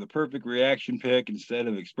archive for the perfect reaction pic instead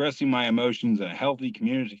of expressing my emotions in a healthy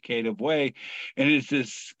communicative way. And it's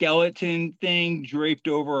this skeleton thing draped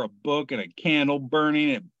over a book and a candle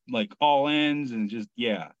burning at like all ends. And just,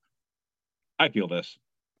 yeah. I feel this.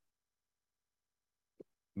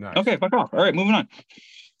 Nice. Okay, fuck off. All right, moving on.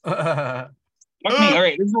 Fuck me. All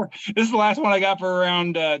right, this is the last one I got for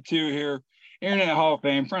round 2 here. Internet Hall of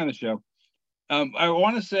Fame, friend of the show. I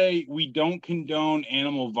want to say we don't condone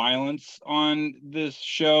animal violence on this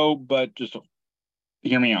show, but just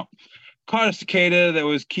hear me out. Caught a cicada that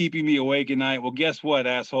was keeping me awake at night. Well, guess what,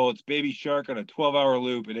 asshole? It's Baby Shark on a 12-hour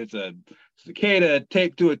loop, and it's a cicada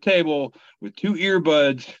taped to a table with 2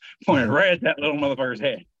 earbuds pointed right at that little motherfucker's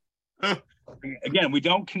head. Again, we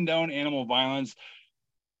don't condone animal violence,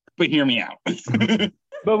 but hear me out.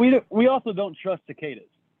 But we also don't trust cicadas.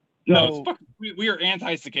 So, no, we are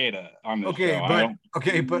anti-cicada on this show.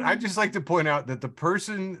 But I'd just like to point out that the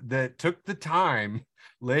person that took the time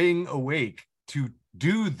laying awake to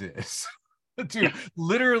do this, to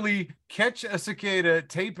literally catch a cicada,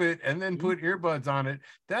 tape it, and then put earbuds on it,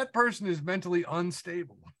 that person is mentally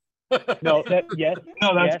unstable. That's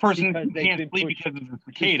person who can't sleep because of the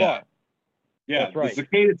cicada. Yeah, that's right. The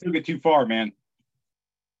cicada took it too far, man.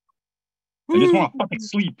 I just want to fucking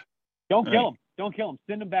sleep. Don't kill him. Don't kill him.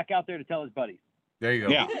 Send him back out there to tell his buddies. There you go.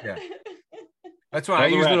 Yeah. That's why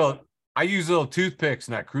I use little toothpicks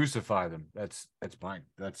and I crucify them. That's mine.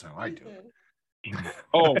 That's how I do it.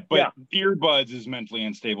 Oh, but earbuds is mentally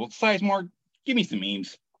unstable. Sizemore, give me some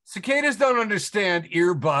memes. Cicadas don't understand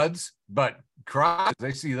earbuds, but crocs,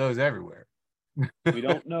 they see those everywhere. We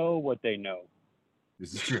don't know what they know.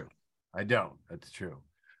 This is true. I don't. That's true.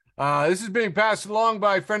 This is being passed along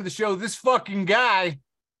by a friend of the show, this fucking guy,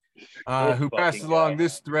 who passed along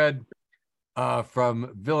this thread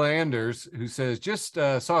from Villa Anders, who says, just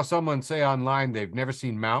saw someone say online they've never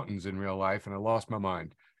seen mountains in real life, and I lost my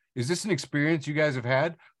mind. Is this an experience you guys have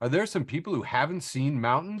had? Are there some people who haven't seen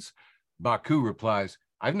mountains? Baku replies,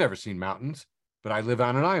 I've never seen mountains, but I live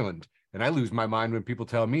on an island, and I lose my mind when people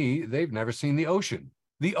tell me they've never seen the ocean.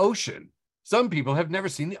 The ocean. Some people have never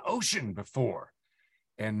seen the ocean before.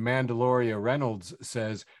 And Mandaloria Reynolds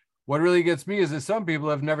says, what really gets me is that some people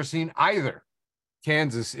have never seen either.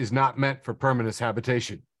 Kansas is not meant for permanent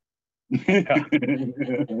habitation. And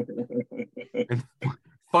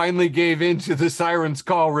finally gave in to the siren's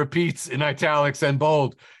call, repeats in italics and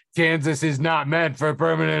bold. Kansas is not meant for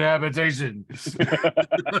permanent habitation.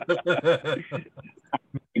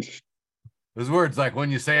 Those words, like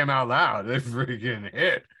when you say them out loud, they freaking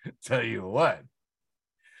hit. Tell you what.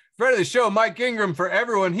 Friend of the show, Mike Ingram for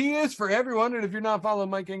everyone. He is for everyone. And if you're not following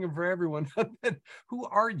Mike Ingram for everyone, who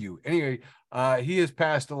are you? Anyway, he has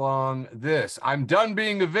passed along this. I'm done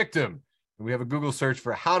being a victim. And we have a Google search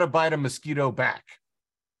for how to bite a mosquito back.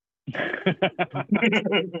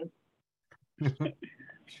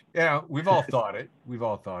 Yeah, we've all thought it. We've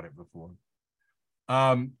all thought it before.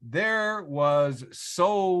 There was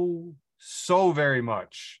so very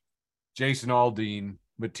much Jason Aldean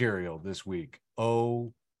material this week.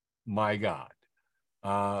 Oh my God.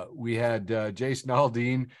 We had Jason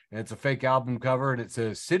Aldean, and it's a fake album cover, and it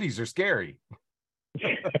says, cities are scary.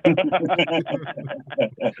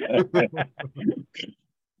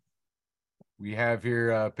 We have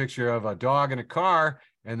here a picture of a dog in a car,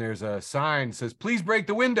 and there's a sign that says, please break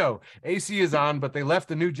the window. AC is on, but they left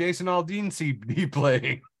the new Jason Aldean CD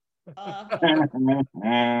playing.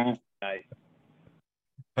 Nice.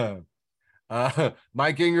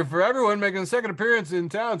 Mike Ingram for everyone, making a second appearance in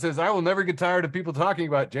town, says, I will never get tired of people talking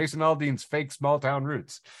about Jason Aldean's fake small town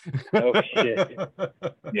roots. Oh, shit.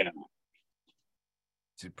 Yeah.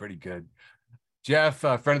 It's pretty good. Jeff,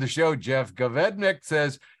 friend of the show, Jeff Gavednik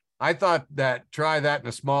says, I thought that try that in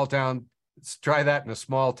a small town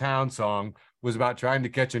song was about trying to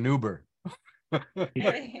catch an Uber.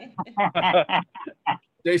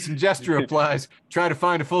 Jason Jester replies, try to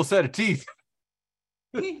find a full set of teeth.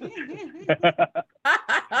 And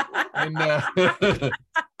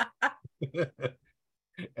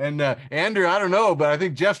And Andrew, I don't know, but I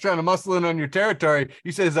think Jeff's trying to muscle in on your territory.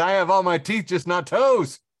 He says, I have all my teeth, just not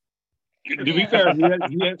toes. To be fair,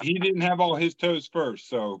 he didn't have all his toes first,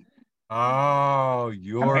 so. Oh,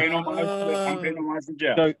 I'm paying homage to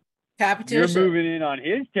Jeff. So Competition. you're moving in on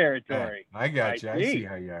his territory. I got you. I see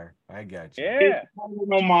how you are. I got you. Yeah. It's called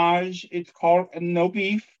an homage. It's called no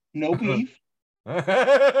beef. No beef.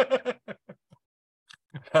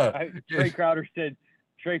 Trey Crowder said,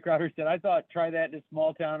 I thought Try That in a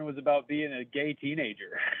Small Town was about being a gay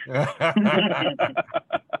teenager.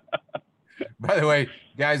 By the way,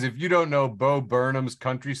 guys, if you don't know Bo Burnham's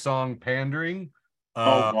country song Pandering,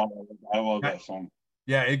 God, I love that song.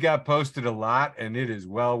 Yeah, it got posted a lot and it is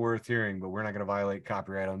well worth hearing, but we're not going to violate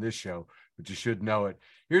copyright on this show, but you should know it.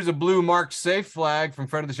 Here's a blue marked safe flag from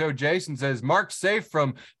friend of the show. Jason says, marked safe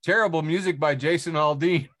from Terrible Music by Jason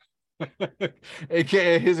Aldean.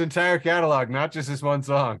 AKA his entire catalog, not just this one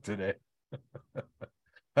song today.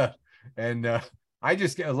 And I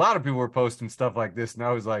just get a lot of people were posting stuff like this, and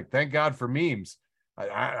I was like, thank God for memes.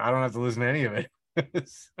 I don't have to listen to any of it.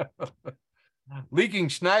 So, Leaking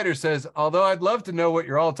Schneider says, although I'd love to know what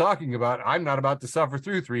you're all talking about, I'm not about to suffer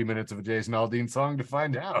through 3 minutes of a Jason Aldean song to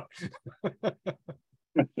find out.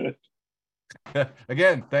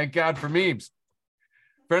 Again, thank God for memes.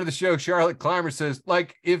 Friend of the show, Charlotte Clymer says,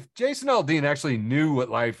 like, if Jason Aldean actually knew what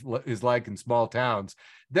life is like in small towns,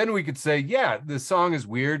 then we could say, yeah, this song is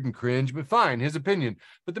weird and cringe, but fine, his opinion.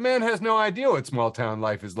 But the man has no idea what small town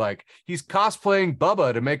life is like. He's cosplaying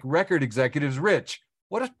Bubba to make record executives rich.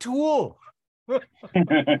 What a tool.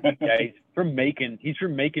 Yeah, he's from Macon,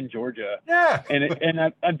 Georgia. Yeah. And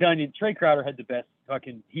I'm telling you, Trey Crowder had the best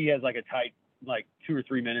he has like a tight, like 2 or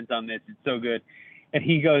 3 minutes on this. It's so good. And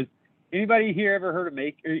he goes, anybody here ever heard of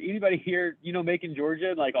anybody here, Macon,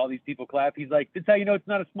 Georgia? Like all these people clap. He's like, that's how you know it's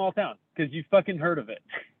not a small town, because you fucking heard of it.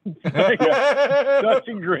 Like, such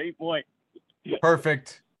a great point.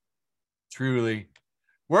 Perfect. Truly.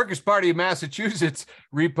 Workers' Party of Massachusetts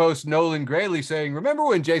reposts Nolan Grayley saying, remember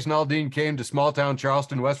when Jason Aldean came to small town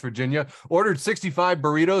Charleston, West Virginia, ordered 65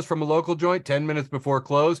 burritos from a local joint 10 minutes before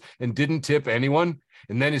close and didn't tip anyone?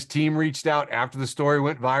 And then his team reached out after the story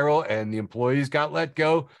went viral and the employees got let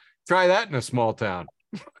go. Try that in a small town.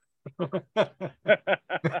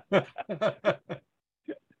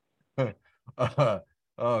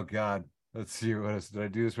 Oh, God. Let's see. What else did I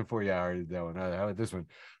do this before? Yeah, I already did that one. How about this one?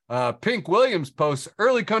 Pink Williams posts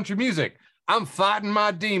early country music. I'm fighting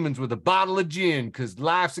my demons with a bottle of gin because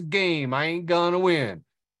life's a game. I ain't gonna win.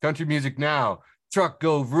 Country music now. Truck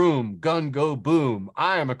go vroom, gun go boom.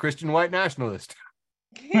 I am a Christian white nationalist.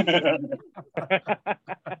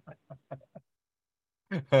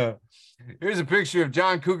 Here's a picture of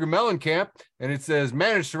John Cougar Mellencamp, and it says,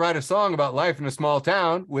 managed to write a song about life in a small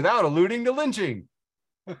town without alluding to lynching.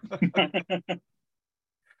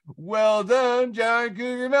 Well done, John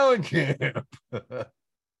Cougar Mellencamp.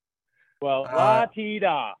 Well,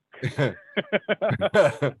 la-ti-da.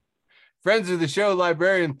 Friends of the show,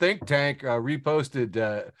 Librarian Think Tank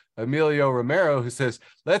reposted Emilio Romero, who says,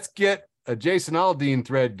 let's get a Jason Aldean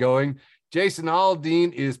thread going. Jason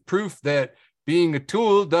Aldean is proof that being a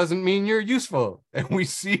tool doesn't mean you're useful. And we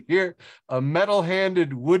see here a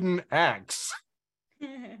metal-handed wooden axe.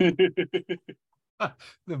 The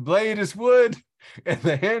blade is wood and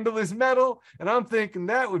the handle is metal. And I'm thinking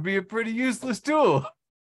that would be a pretty useless tool.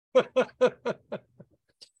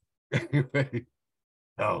 Anyway,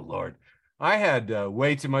 oh, Lord. I had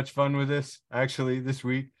way too much fun with this, actually, this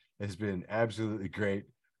week. It's been absolutely great.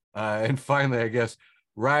 And finally, I guess,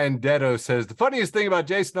 Ryan Detto says, the funniest thing about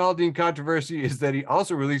Jason Aldean controversy is that he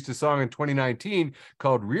also released a song in 2019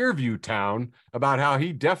 called Rearview Town about how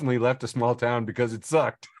he definitely left a small town because it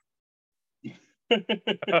sucked.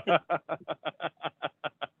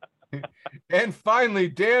 And finally,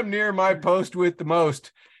 damn near my post with the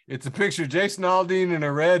most. It's a picture of Jason Aldean in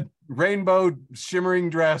a red rainbow shimmering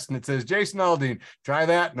dress, and it says, Jason Aldean, try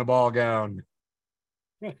that in a ball gown.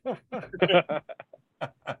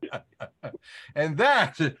 And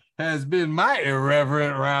that has been my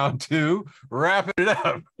irreverent round two. Wrapping it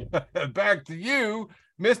up. Back to you,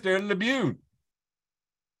 Mr. LeBune.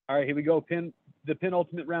 All right, here we go. The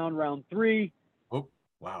penultimate round 3. Oh,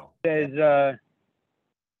 wow. Says,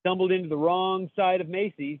 stumbled into the wrong side of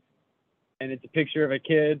Macy's, and it's a picture of a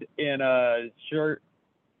kid in a shirt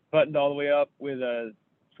buttoned all the way up with a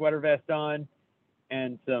sweater vest on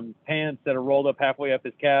and some pants that are rolled up halfway up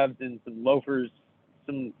his calves and some loafers,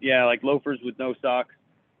 like loafers with no socks,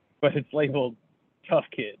 but it's labeled Tough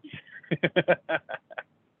Kids.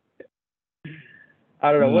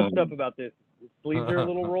 I don't know. What's up about this? His sleeves are a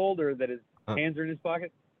little rolled, or that his hands are in his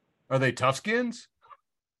pocket? Are they tough skins?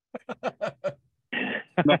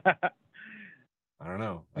 I don't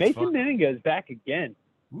know. That's Mason fun. Meninga is back again.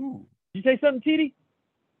 Ooh. Did you say something, TD?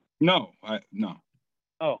 No.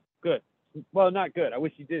 Oh, good. Well, not good. I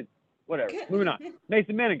wish you did. Whatever. Moving on.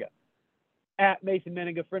 Mason Meninga. At Mason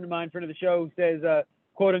Meninga, friend of mine, friend of the show, says,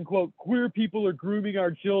 quote unquote, queer people are grooming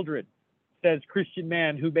our children, says Christian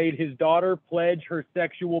man who made his daughter pledge her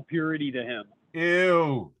sexual purity to him.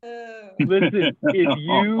 Ew. Listen,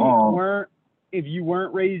 if you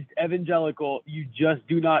weren't raised evangelical, you just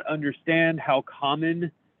do not understand how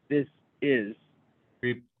common this is.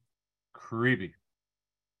 Creepy.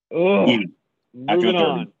 Ugh. Moving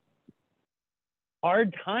on.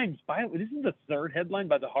 Hard Times. This is the third headline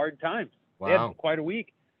by the Hard Times. Wow. They had quite a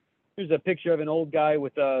week. There's a picture of an old guy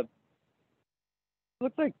with a.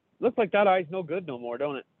 Looks like that eye's no good no more,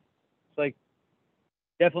 don't it? It's like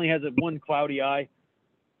definitely has one cloudy eye.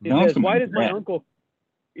 It says, why does my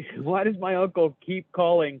uncle keep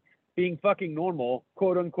calling being fucking normal,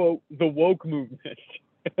 quote unquote, the woke movement?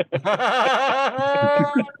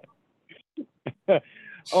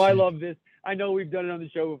 Oh, I love this. I know we've done it on the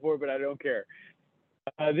show before, but I don't care.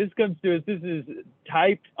 This comes to us. This is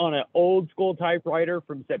typed on an old school typewriter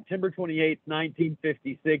from September 28th,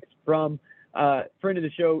 1956, from friend of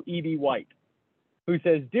the show, E.B. White, who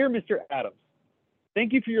says, Dear Mr. Adams,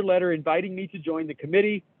 thank you for your letter inviting me to join the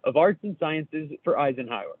Committee of Arts and Sciences for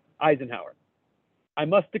Eisenhower. I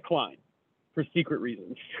must decline for secret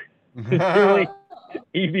reasons. Sincerely,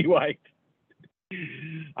 E.B. White.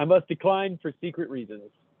 I must decline for secret reasons.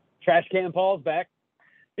 Trash Can Paul's back.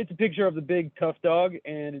 It's a picture of the big tough dog,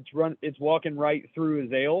 and it's walking right through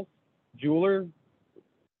Azale's jewelry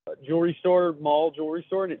store,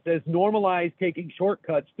 and it says normalize taking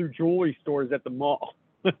shortcuts through jewelry stores at the mall.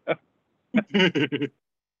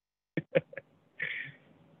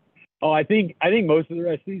 Oh, I think most of the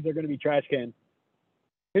rest of these are going to be trash cans.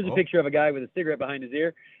 Here's a picture of a guy with a cigarette behind his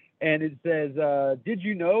ear, and it says, did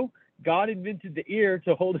you know God invented the ear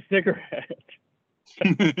to hold a cigarette?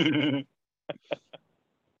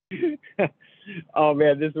 Oh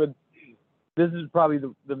man, this is probably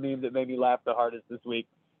the meme that made me laugh the hardest this week.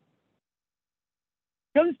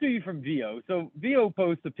 Comes to you from Vio. So Vio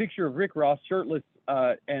posts a picture of Rick Ross shirtless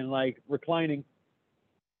and like reclining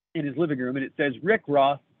in his living room, and it says Rick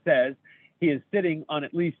Ross says he is sitting on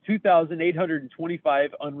at least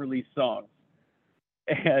 2,825 unreleased songs.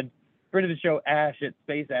 And friend of the show Ash at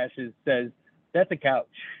Space Ashes says that's a couch.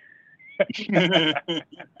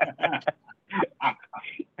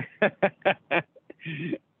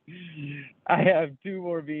 I have two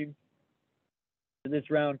more memes in this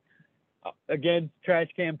round. Again, Trash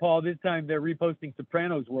Can Paul. This time they're reposting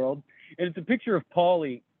Sopranos World, and it's a picture of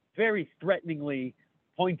Paulie very threateningly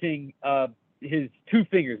pointing his two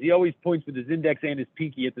fingers. He always points with his index and his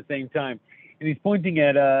pinky at the same time, and he's pointing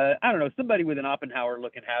at I don't know, somebody with an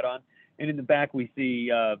Oppenheimer-looking hat on. And in the back we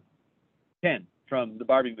see Ken from the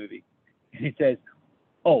Barbie movie, and he says,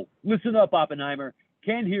 "Oh, listen up, Oppenheimer.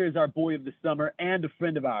 Ken here is our boy of the summer and a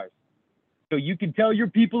friend of ours. So you can tell your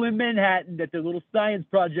people in Manhattan that their little science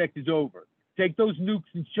project is over. Take those nukes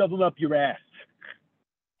and shove them up your ass."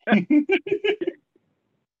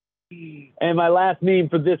 And my last meme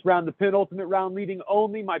for this round, the penultimate round leading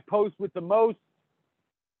only, my post with the most.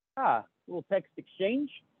 Little text exchange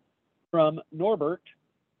from Norbert.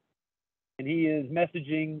 And he is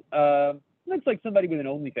messaging, looks like somebody with an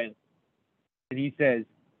OnlyFans. And he says,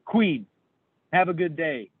 Queen, have a good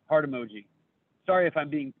day. Heart emoji. Sorry if I'm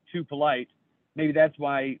being too polite. Maybe that's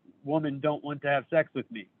why women don't want to have sex with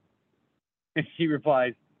me. And she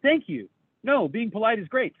replies, thank you. No, being polite is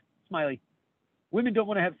great. Smiley. Women don't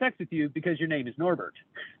want to have sex with you because your name is Norbert.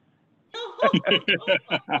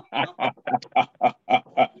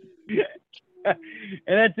 And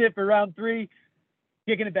that's it for round 3.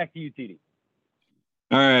 Kicking it back to you, TD.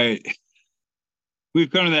 All right. We've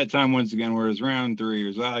come to that time once again where it's round 3, or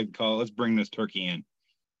as I like to call it, let's bring this turkey in.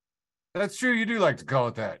 That's true. You do like to call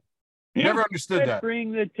it that. Yeah. Never understood Let's that.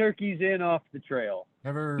 bring the turkeys in off the trail.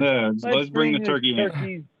 Never. Let's bring the turkey in.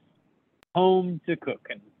 Turkeys home to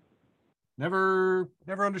cooking. Never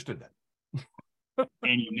understood that.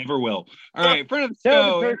 And you never will. All right, front of the Tell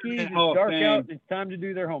show. the turkeys it's dark out. It's time to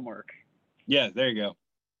do their homework. Yeah, there you go.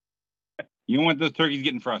 You don't want those turkeys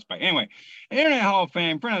getting frostbite. Anyway, Internet Hall of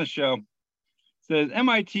Fame, front of the show, says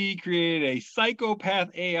MIT created a psychopath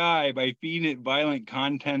AI by feeding it violent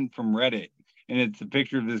content from Reddit. And it's a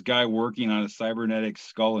picture of this guy working on a cybernetic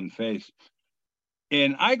skull and face.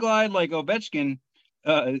 And I Glide Like Ovechkin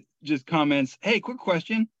just comments, hey, quick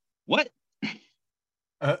question. What?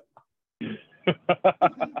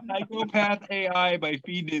 Psychopath AI by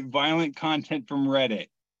feeding it violent content from Reddit.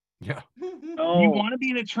 Yeah. Oh. You want to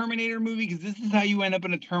be in a Terminator movie? Because this is how you end up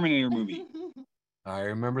in a Terminator movie. I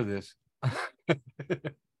remember this. All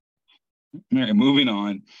right, moving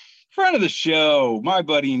on. Friend of the show, my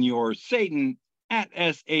buddy and yours, Satan at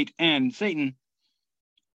S8N. Satan,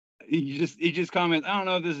 he just comments, I don't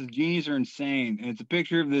know if this is genius or insane. And it's a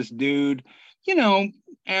picture of this dude, you know,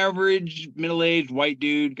 average middle-aged white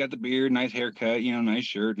dude, got the beard, nice haircut, you know, nice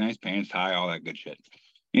shirt, nice pants, tie, all that good shit.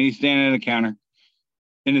 And he's standing at a counter.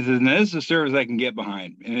 And it says, now this is a service I can get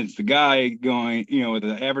behind. And it's the guy going, you know, with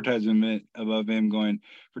the advertisement above him going,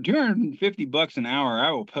 for $250 an hour,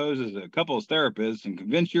 I will pose as a couples therapist and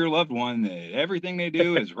convince your loved one that everything they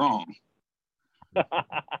do is wrong.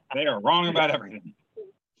 They are wrong about everything.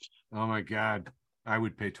 Oh my God. I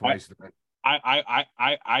would pay twice that.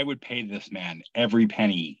 I would pay this man every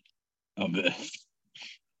penny of this.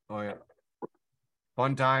 Oh yeah.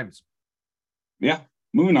 Fun times. Yeah.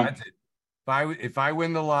 Moving on. That's it. If I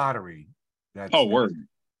win the lottery, that's word.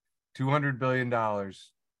 $200 billion.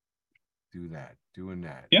 Doing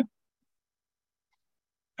that. Yeah.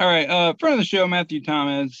 All right. Friend of the show, Matthew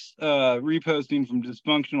Thomas, reposting from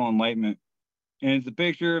Dysfunctional Enlightenment. And it's a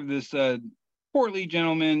picture of this portly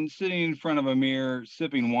gentleman sitting in front of a mirror,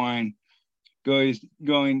 sipping wine,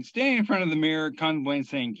 standing in front of the mirror, contemplating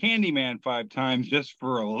saying Candyman 5 times just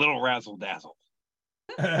for a little razzle dazzle.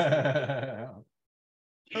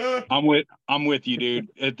 I'm with you, dude.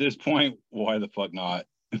 At this point, why the fuck not?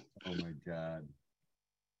 Oh my God.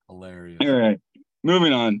 Hilarious. All right.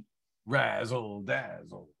 Moving on. Razzle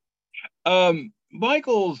dazzle.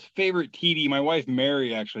 Michael's favorite TD, my wife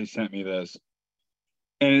Mary actually sent me this.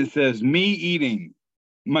 And it says, me eating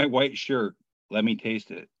my white shirt. Let me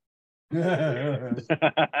taste it.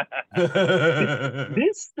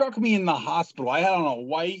 This struck me in the hospital. I had on a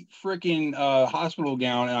white freaking hospital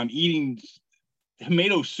gown, and I'm eating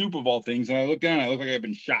tomato soup of all things. And I look down, and I look like I've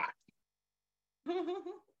been shot.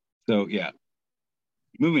 So, yeah.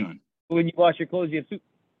 Moving on. When you wash your clothes, you have soup.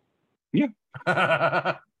 Yeah.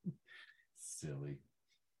 Silly.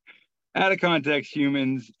 Out of context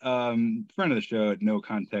humans, friend of the show at No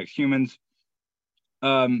Context Humans.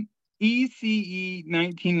 ECE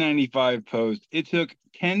 1995 post, it took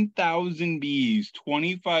 10,000 bees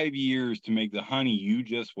 25 years to make the honey you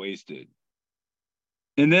just wasted.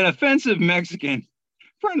 And then offensive Mexican,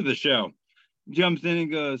 friend of the show, jumps in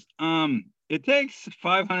and goes, it takes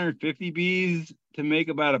 550 bees to make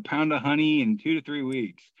about a pound of honey in 2 to 3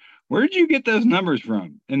 weeks. Where did you get those numbers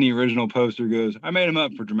from? And the original poster goes, I made them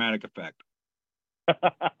up for dramatic effect.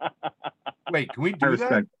 Wait, can we do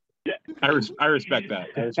that? I respect that.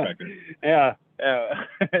 I respect it. Yeah.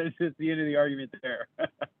 It's just the end of the argument there. I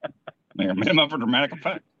made them up for dramatic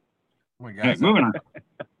effect. Oh my God. Okay, moving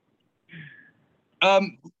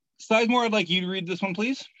on. Sizemore, I'd like you to read this one,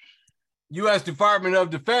 please. U.S. Department of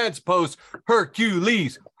Defense posts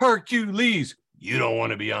Hercules. You don't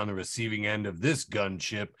want to be on the receiving end of this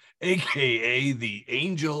gunship, aka the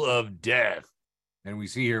Angel of Death. And we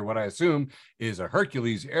see here what I assume is a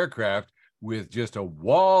Hercules aircraft with just a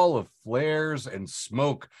wall of flares and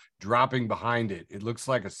smoke dropping behind it. It looks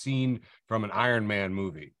like a scene from an Iron Man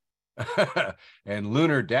movie. And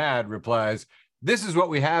Lunar Dad replies, this is what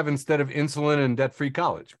we have instead of insulin and debt-free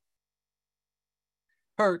college.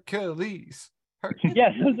 Hercules.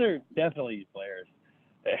 Yes, those are definitely flares.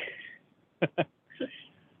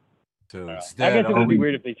 So I instead, guess it would be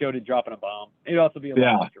weird if they showed it dropping a bomb. It'd also be a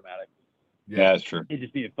lot less dramatic. Yeah, that's true. It'd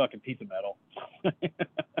just be a fucking piece of metal.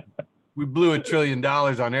 We blew $1 trillion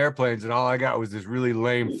on airplanes, and all I got was this really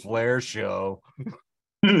lame flare show.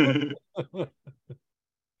 All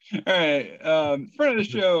right. Friend of the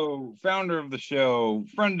show, founder of the show,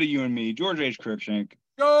 friend to you and me, George H. Crookshank.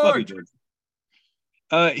 Love you, George.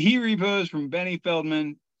 He reposed from Benny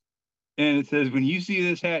Feldman, and it says, when you see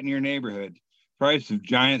this hat in your neighborhood, price of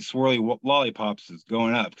giant swirly lollipops is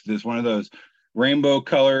going up because it's one of those rainbow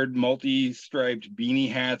colored multi-striped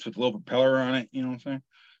beanie hats with a little propeller on it. You know what I'm saying?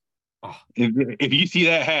 Oh. If you see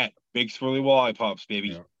that hat, big swirly lollipops, baby.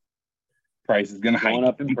 Yeah. Price is gonna hike. Going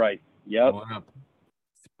up in price. Yep. Going up.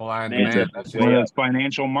 Supply and demand. That's one of those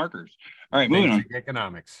financial markers. All right, moving on.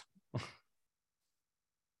 Economics.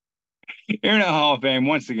 Internet Hall of Fame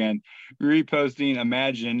once again reposting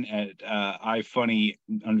Imagine at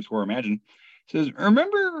ifunny_imagine. Says,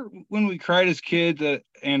 remember when we cried as kids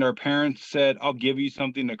and our parents said, I'll give you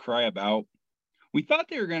something to cry about? We thought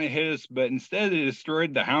they were going to hit us, but instead they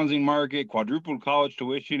destroyed the housing market, quadrupled college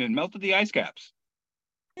tuition, and melted the ice caps.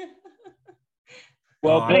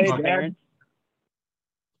 Well played, parents.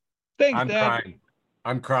 Thanks, I'm Dad. crying.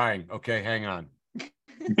 I'm crying. Okay, hang on.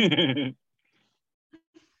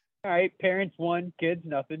 All right, parents 1, kids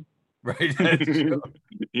nothing. Right. That's true.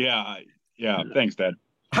 Yeah. Thanks, Dad.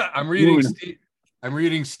 I'm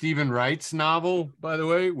reading Stephen Wright's novel, by the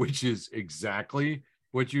way, which is exactly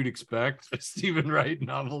what you'd expect a Stephen Wright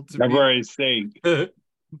novel to That's be. where I say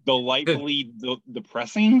delightfully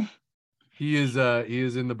depressing. He is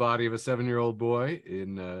in the body of a 7-year-old boy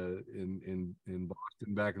in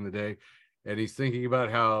Boston back in the day, and he's thinking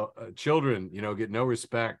about how children, get no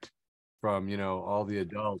respect from all the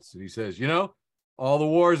adults, and he says, all the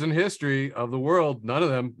wars in history of the world, none of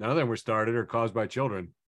them were started or caused by children.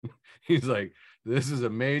 He's like, this is a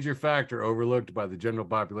major factor overlooked by the general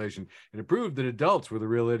population, and it proved that adults were the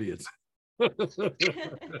real idiots.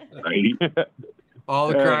 Right. All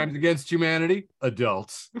the crimes against humanity,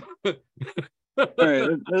 adults. All right,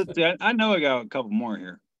 I know I got a couple more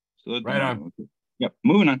here. So right on. Yep,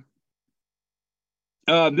 moving on.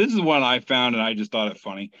 This is one I found and I just thought it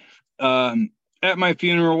funny. At my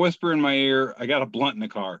funeral, whisper in my ear, I got a blunt in the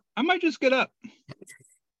car. I might just get up.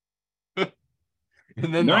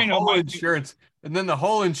 And then the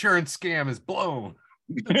whole insurance scam is blown.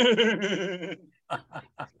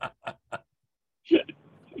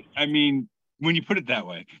 I mean, when you put it that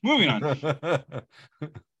way. Moving on.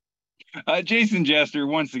 Jason Jester,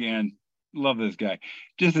 once again, love this guy.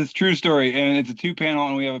 Just this true story, and it's a 2-panel,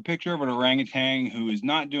 and we have a picture of an orangutan who is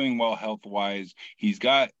not doing well health-wise. He's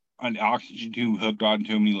got an oxygen tube hooked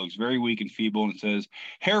onto him. He looks very weak and feeble, and it says,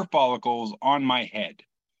 hair follicles on my head.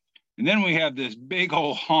 And then we have this big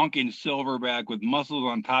old honking silverback with muscles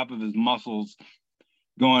on top of his muscles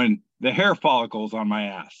going, the hair follicles on my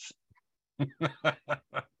ass.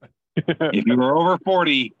 If you were over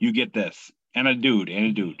 40, you get this. And a dude.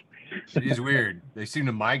 It is weird. They seem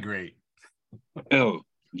to migrate. Oh,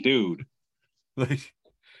 dude. Like,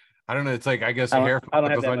 I don't know. It's like, I guess hair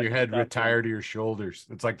follicles on your head retire to your shoulders.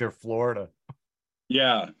 It's like they're Florida.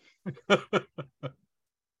 Yeah.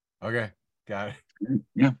 Okay. Got it.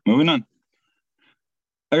 Yeah, moving on.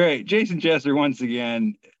 All right, Jason Chester once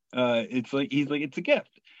again. It's like it's a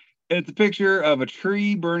gift. It's a picture of a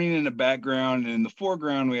tree burning in the background, and in the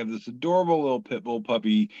foreground we have this adorable little pit bull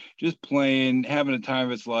puppy just playing, having a time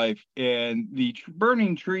of its life. And the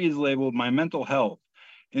burning tree is labeled "My Mental Health,"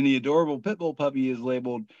 and the adorable pit bull puppy is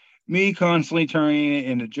labeled "Me," constantly turning it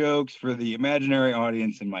into jokes for the imaginary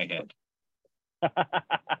audience in my head.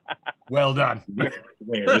 Well done.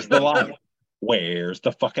 Where's the lie? Where's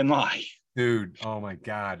the fucking lie? Dude, oh my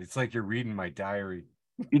God. It's like you're reading my diary.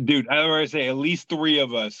 Dude, I already say at least 3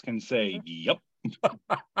 of us can say, yep.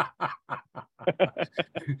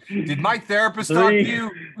 Did my therapist talk to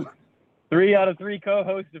you? 3 out of 3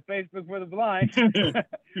 co-hosts of Facebook for the Blind.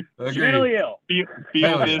 Mentally ill.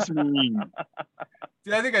 Feel this meme.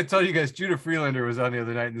 Dude, I think I told you guys, Judah Freelander was on the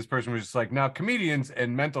other night, and this person was just like, now comedians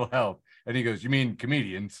and mental health. And he goes, you mean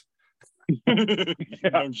comedians?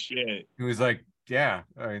 Oh, shit. He was like, yeah.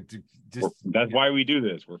 All right, that's why we do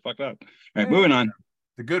this. We're fucked up. All right, moving on.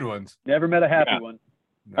 The good ones. Never met a happy one.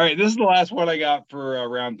 No. All right, this is the last one I got for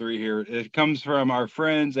round 3 here. It comes from our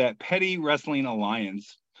friends at Petty Wrestling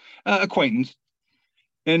Alliance, acquaintance.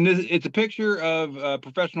 And it's a picture of a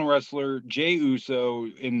professional wrestler, Jey Uso,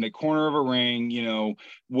 in the corner of a ring,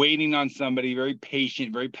 waiting on somebody, very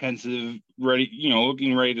patient, very pensive, ready,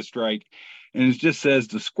 looking ready to strike. And it just says,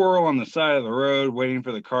 the squirrel on the side of the road waiting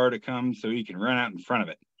for the car to come so he can run out in front of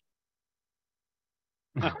it.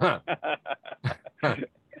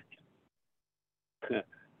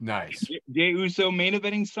 Nice. Jey Uso main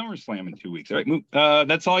eventing SummerSlam in 2 weeks. All right,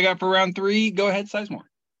 that's all I got for round 3. Go ahead, Sizemore.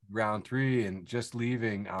 Round 3, and just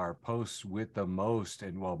leaving our posts with the most,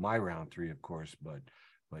 and well, my round 3, of course, but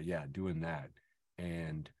yeah, doing that.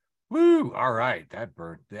 And woo, all right, that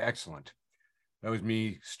burnt. Excellent. That was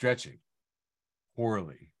me stretching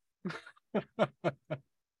poorly.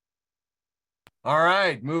 All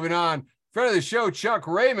right, moving on. Friend of the show, Chuck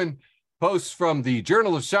Raymond, posts from the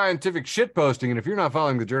Journal of Scientific Shitposting. And if you're not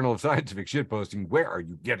following the Journal of Scientific Shitposting, where are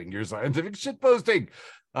you getting your scientific shitposting?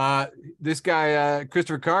 This guy,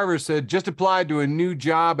 Christopher Carver, said, just applied to a new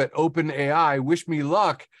job at OpenAI. Wish me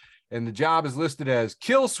luck. And the job is listed as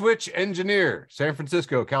kill switch engineer, San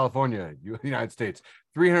Francisco, California, United States,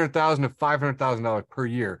 $300,000 to $500,000 per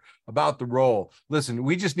year. About the role. Listen,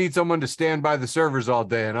 we just need someone to stand by the servers all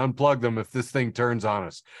day and unplug them if this thing turns on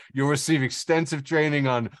us. You'll receive extensive training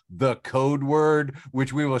on the code word,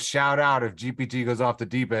 which we will shout out if GPT goes off the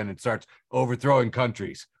deep end and starts overthrowing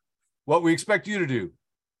countries. What we expect you to do: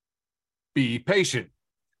 be patient,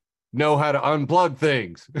 know how to unplug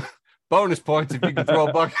things. Bonus points if you can throw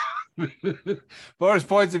a bucket. Bonus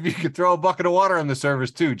points if you could throw a bucket of water on the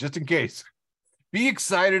servers too, just in case. Be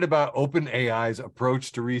excited about OpenAI's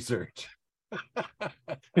approach to research.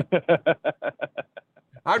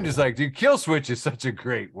 I'm I'm just like, dude, kill switch is such a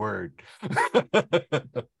great word.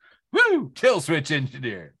 Woo! Kill switch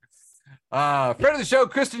engineer. Friend of the show,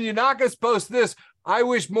 Kristen Yanakis posts this. I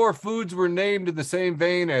wish more foods were named in the same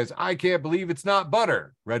vein as I can't believe it's not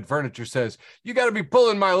butter. Red Furniture says, you got to be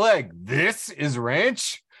pulling my leg. This is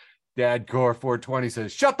ranch? Dadcore 420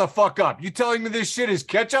 says, shut the fuck up. You telling me this shit is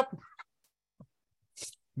ketchup?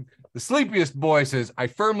 The sleepiest boy says, I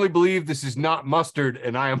firmly believe this is not mustard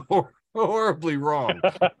and I am horribly wrong.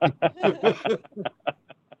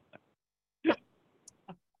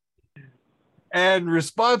 And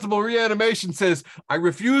Responsible Reanimation says, I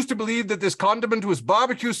refuse to believe that this condiment was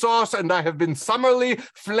barbecue sauce and I have been summarily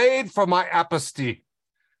flayed for my apostasy.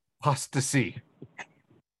 Apostasy.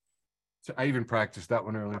 So I even practiced that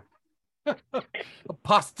one earlier.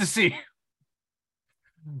 Apostasy.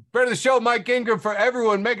 Friend of the show, Mike Ingram, for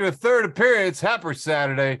everyone making a third appearance. Happy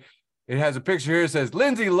Saturday. It has a picture here that says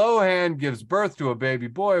Lindsay Lohan gives birth to a baby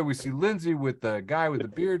boy. We see Lindsay with the guy with the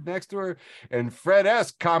beard next to her. And Fred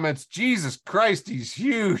S. comments, Jesus Christ, he's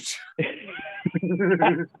huge. He's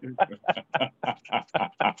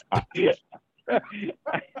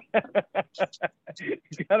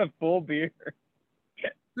got a full beard.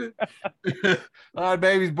 A lot of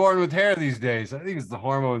babies born with hair these days. I think it's the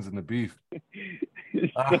hormones and the beef.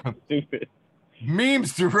 So stupid.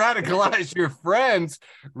 Memes to radicalize your friends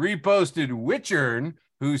reposted Witchern,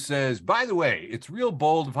 who says, by the way, it's real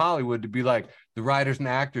bold of Hollywood to be like, the writers and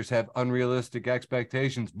actors have unrealistic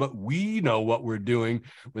expectations, but we know what we're doing,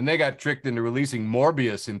 when they got tricked into releasing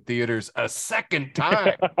Morbius in theaters a second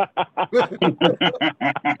time.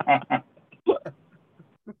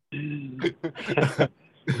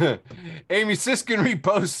 Amy Siskin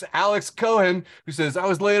reposts Alex Cohen, who says, I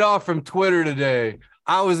was laid off from Twitter today.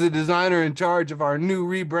 I was the designer in charge of our new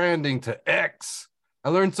rebranding to X. I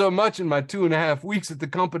learned so much in my 2.5 weeks at the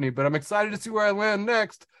company, but I'm excited to see where I land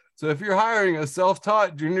next. So if you're hiring a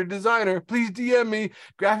self-taught junior designer, please DM me.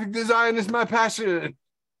 Graphic design is my passion.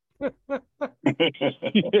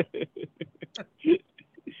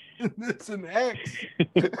 It's an X.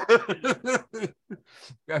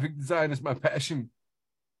 Graphic design is my passion.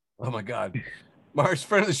 Oh my God.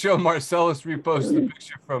 Friend of the show, Marcellus, reposted the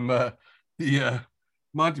picture from the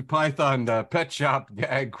Monty Python pet shop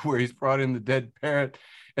gag where he's brought in the dead parrot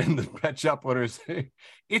and the pet shop owner is saying,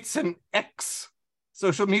 it's an X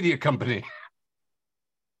social media company.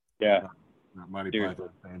 Yeah. Not Monty Python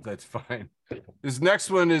fans, that's fine. This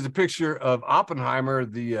next one is a picture of Oppenheimer,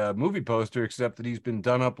 the movie poster, except that he's been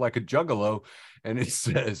done up like a juggalo, and it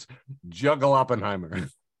says, Juggle Oppenheimer.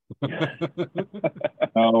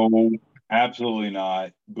 No, absolutely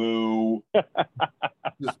not. Boo.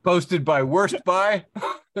 It's posted by Worst Buy.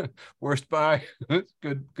 Worst Buy.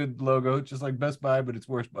 Good logo, just like Best Buy, but it's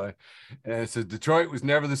Worst Buy. And it says, Detroit was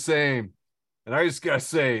never the same. And I just gotta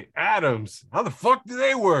say, Adams, how the fuck do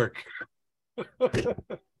they work?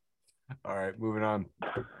 All right, moving on.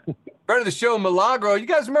 Friend of the show, Milagro. You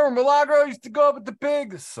guys remember Milagro used to go up at the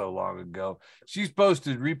pig? This is so long ago. She's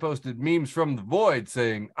reposted memes from the void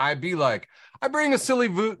saying, I bring a silly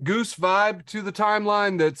goose vibe to the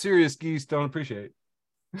timeline that serious geese don't appreciate.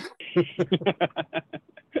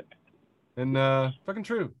 And fucking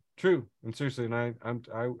true. And seriously, and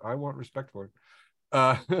I want respect for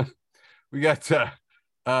it. We got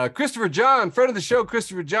Christopher John, friend of the show,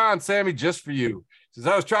 Christopher John. Sammy, just for you. Says,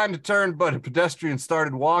 I was trying to turn, but a pedestrian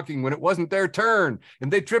started walking when it wasn't their turn, and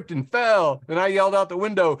they tripped and fell, and I yelled out the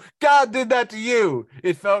window, God did that to you.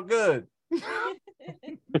 It felt good.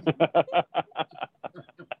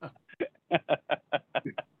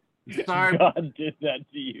 Sorry. God did that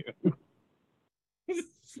to you. Is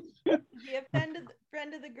he a friend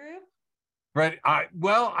of the group? Right. I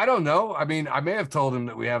don't know. I mean, I may have told him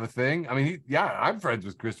that we have a thing. I mean, I'm friends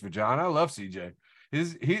with Christopher John. I love CJ.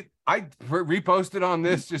 I reposted on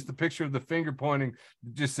this just the picture of the finger pointing.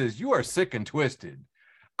 It just says, you are sick and twisted.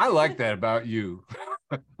 I like that about you.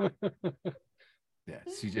 Yeah,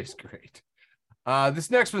 CJ's great. This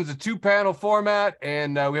next one's a 2-panel format,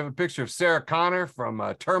 and we have a picture of Sarah Connor from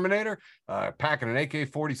Terminator, packing an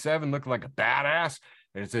AK-47, looking like a badass.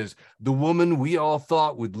 And it says, the woman we all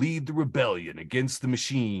thought would lead the rebellion against the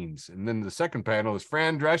machines. And then the second panel is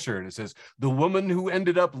Fran Drescher, and it says, the woman who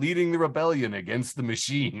ended up leading the rebellion against the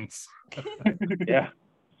machines. Yeah.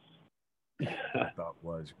 I thought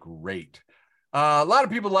was great. A lot of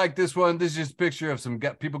people like this one. This is just a picture of some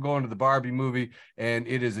people going to the Barbie movie, and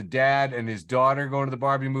it is a dad and his daughter going to the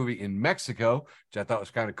Barbie movie in Mexico, which I thought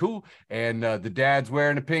was kind of cool. And the dad's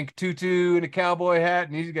wearing a pink tutu and a cowboy hat,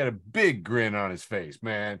 and he's got a big grin on his face,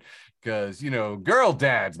 man, because, girl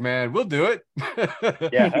dads, man, we'll do it.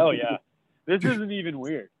 Yeah, hell yeah. This isn't even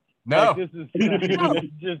weird. No. Like, this is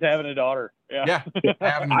just having a daughter. Yeah.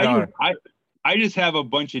 Having a daughter. I just have a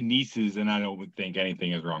bunch of nieces, and I don't think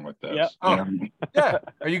anything is wrong with those. Yep. Oh, yeah.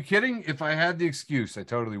 Are you kidding? If I had the excuse, I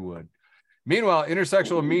totally would. Meanwhile,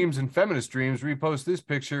 intersexual memes and feminist dreams repost this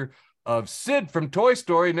picture of Sid from Toy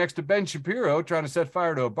Story next to Ben Shapiro trying to set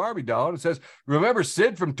fire to a Barbie doll. And it says, remember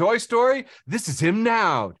Sid from Toy Story? This is him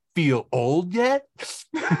now. Feel old yet?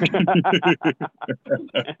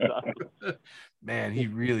 Man, he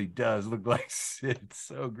really does look like Sid. It's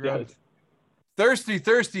so gross. Yes. Thirsty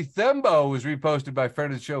Thembo was reposted by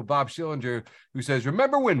friend of the show, Bob Schillinger, who says,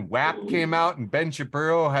 remember when WAP came out and Ben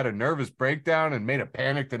Shapiro had a nervous breakdown and made a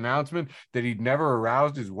panicked announcement that he'd never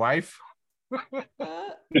aroused his wife?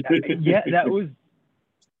 Yeah, that was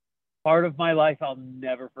part of my life I'll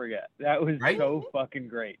never forget. That was so fucking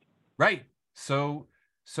great. Right. So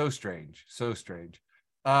strange. So strange.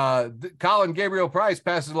 Colin Gabriel Price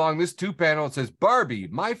passes along this 2-panel. It says, Barbie,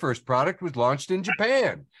 my first product was launched in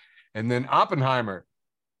Japan. And then Oppenheimer.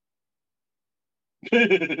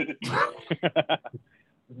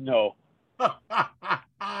 No.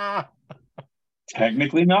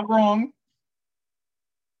 Technically not wrong.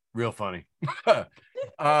 Real funny.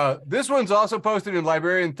 This one's also posted in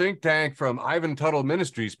Librarian Think Tank from Ivan Tuttle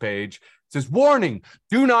Ministries page. It says, warning,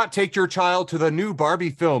 do not take your child to the new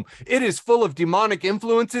Barbie film. It is full of demonic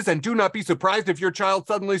influences, and do not be surprised if your child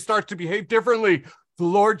suddenly starts to behave differently. The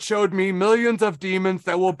Lord showed me millions of demons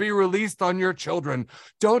that will be released on your children.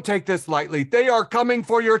 Don't take this lightly. They are coming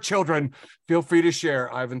for your children. Feel free to share,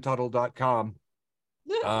 ivantuttle.com.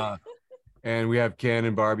 And we have Ken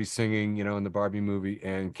and Barbie singing, in the Barbie movie.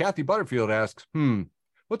 And Kathy Butterfield asks,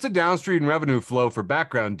 what's the downstream revenue flow for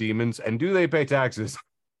background demons, and do they pay taxes?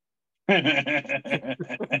 That's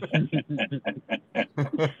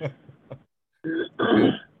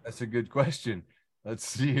a good question. Let's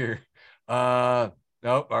see here.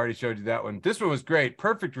 Nope, I already showed you that one. This one was great.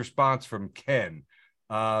 Perfect response from Ken.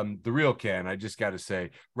 The real Ken, I just got to say.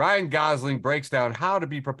 Ryan Gosling breaks down how to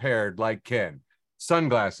be prepared like Ken.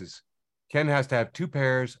 Sunglasses. Ken has to have 2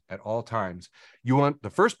 pairs at all times. You want the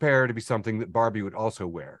first pair to be something that Barbie would also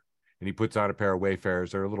wear. And he puts on a pair of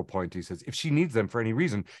Wayfarers. They're a little pointy. He says, if she needs them for any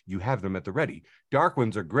reason, you have them at the ready. Dark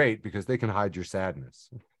ones are great because they can hide your sadness.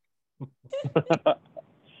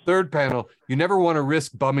 Third panel, you never want to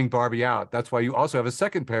risk bumming Barbie out. That's why you also have a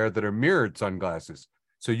second pair that are mirrored sunglasses,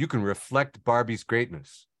 so you can reflect Barbie's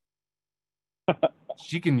greatness.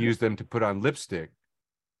 She can use them to put on lipstick,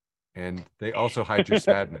 and they also hide your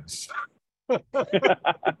sadness.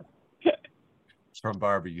 From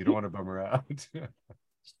Barbie, you don't want to bum her out.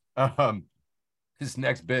 This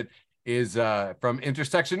next bit is from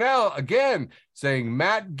Intersectional again, saying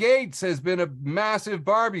Matt Gates has been a massive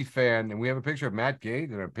Barbie fan, and we have a picture of Matt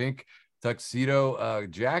Gates in a pink tuxedo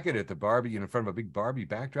jacket at the Barbie in front of a big Barbie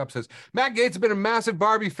backdrop. Says Matt Gates has been a massive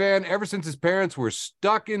Barbie fan ever since his parents were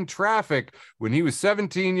stuck in traffic when he was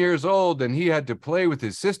 17 years old and he had to play with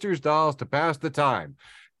his sister's dolls to pass the time.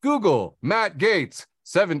 Google Matt Gates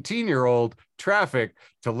 17-year-old traffic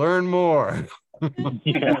to learn more. That's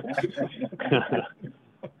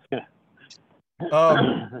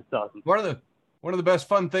awesome. One of the best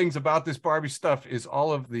fun things about this Barbie stuff is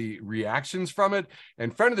all of the reactions from it.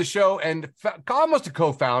 And friend of the show and almost a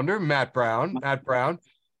co-founder, Matt Brown,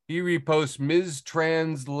 he reposts Ms.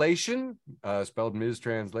 Translation, spelled Ms.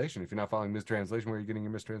 Translation. If you're not following Ms. Translation, where are you getting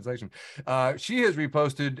your mistranslation? She has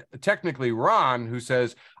reposted technically Ron, who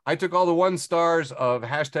says, I took all the 1 stars of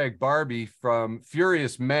 #Barbie from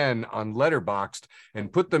Furious Men on Letterboxd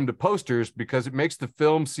and put them to posters because it makes the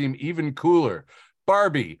film seem even cooler.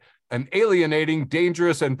 Barbie, an alienating,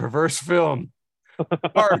 dangerous, and perverse film.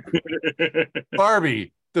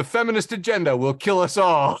 Barbie, the feminist agenda will kill us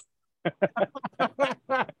all.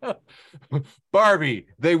 Barbie,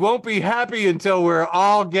 they won't be happy until we're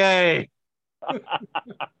all gay.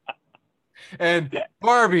 And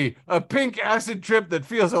Barbie, a pink acid trip that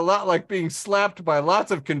feels a lot like being slapped by lots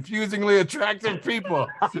of confusingly attractive people.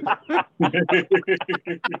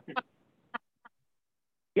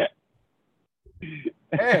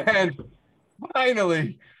 And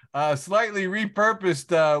finally, slightly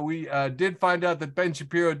repurposed, we did find out that Ben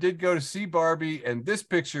Shapiro did go to see Barbie, and this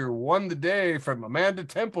picture won the day from Amanda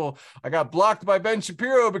Temple. I got blocked by Ben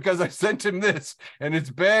Shapiro because I sent him this, and it's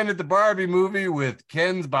Ben at the Barbie movie with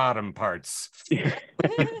Ken's bottom parts.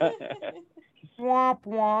 Womp,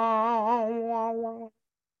 womp.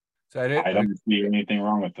 Is that it? I don't see anything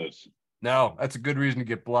wrong with this. No, that's a good reason to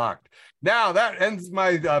get blocked. Now that ends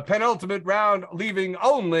my penultimate round, leaving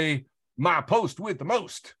only my post with the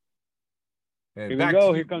most. And here we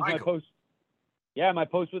go. Here comes Michael. My post. Yeah, my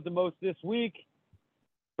post with the most this week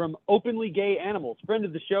from Openly Gay Animals, friend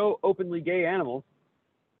of the show, Openly Gay Animals.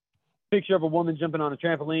 Picture of a woman jumping on a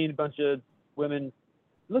trampoline, a bunch of women.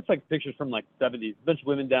 It looks like pictures from like 70s. A bunch of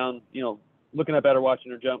women down, looking up at her,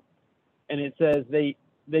 watching her jump. And it says they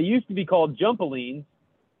used to be called jumpolines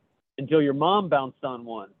until your mom bounced on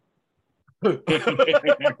one. God,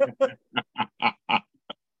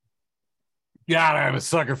 I'm a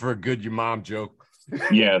sucker for a good your mom joke.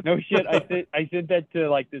 Yeah. No shit. I sent that to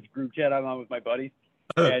like this group chat I'm on with my buddies,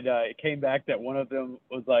 and it came back that one of them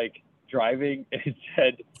was like driving and it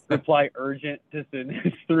said reply urgent to send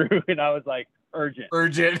this through, and I was like urgent. Oh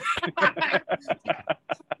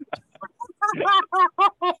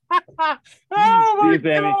my See you,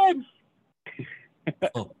 God.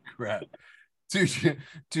 Oh crap. To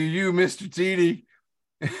you, Mr. TD.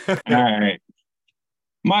 All right.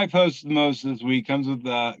 My post the most this week comes with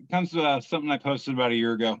something I posted about a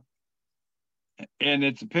year ago. And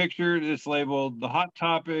it's a picture that's labeled "The Hot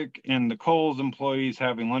Topic and the Kohl's employees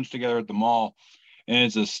having lunch together at the mall." And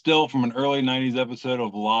it's a still from an early 90s episode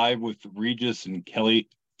of Live with Regis and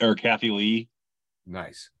Kathy Lee.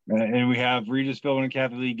 Nice. And we have Regis Philbin and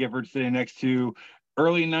Kathy Lee Gifford sitting next to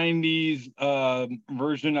early 90s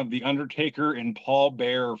version of The Undertaker and Paul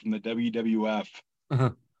Bearer from the WWF.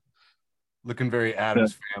 Looking very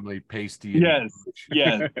Addams Family, pasty. Yes,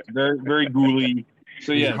 very, very ghouly.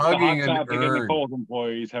 So he's yes, hugging the Hot Topic and the urn. Kohl's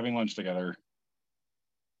employees having lunch together.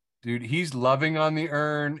 Dude, he's loving on the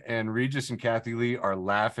urn, and Regis and Kathy Lee are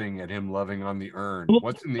laughing at him loving on the urn.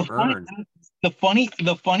 What's in the urn? The funny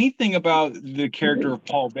thing about the character of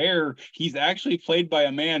Paul Bear, he's actually played by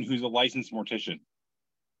a man who's a licensed mortician.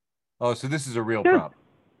 Oh, so this is a real problem.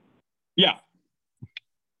 Yeah.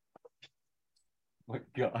 Oh my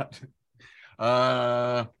God.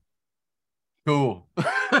 Cool.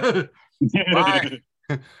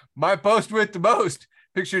 My post with the most.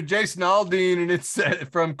 Picture Jason Aldean, and it's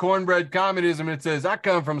from Cornbread Communism. It says, "I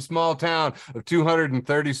come from a small town of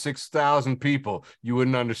 236,000 people. You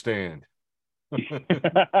wouldn't understand." We're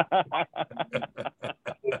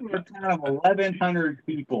a town of 1,100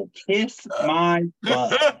 people. Kiss my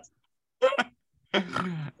butt.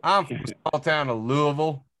 I'm from a small town of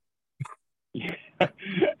Louisville.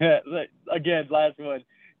 Again, last one.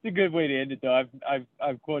 It's a good way to end it, though.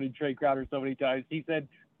 I've quoted Trey Crowder so many times. He said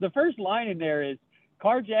the first line in there is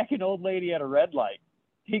carjack an old lady at a red light.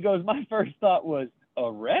 He goes, my first thought was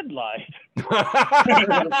a red light.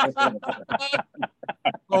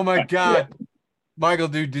 Oh my God, Michael,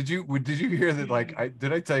 dude, did you hear that? Like,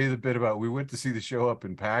 did I tell you the bit about we went to see the show up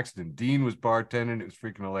in Paxton? Dean was bartending. It was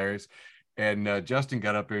freaking hilarious, and Justin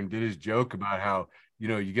got up there and did his joke about how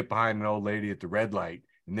you get behind an old lady at the red light,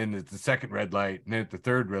 and then at the second red light, and then at the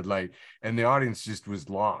third red light, and the audience just was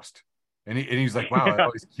lost. And he's like, wow, it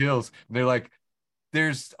always kills. And they're like,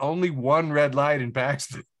 there's only one red light in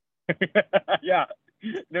Paxton. Yeah,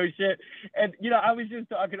 no shit. And I was just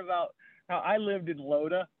talking about how I lived in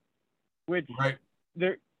Loda, which right.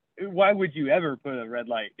 Why would you ever put a red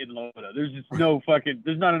light in Loda? There's just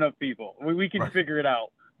there's not enough people. We can figure it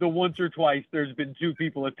out. The once or twice there's been 2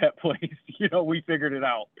 people at that place, we figured it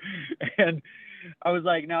out. And I was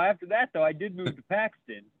like, now after that though, I did move to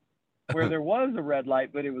Paxton, where there was a red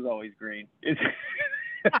light, but it was always green. It's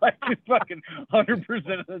like fucking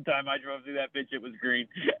 100% of the time I drove through that bitch, it was green.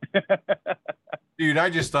 Dude,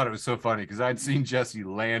 I just thought it was so funny because I'd seen Jesse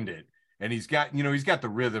land it, and he's got the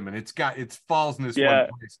rhythm, and it falls in this one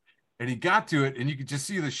place, and he got to it, and you could just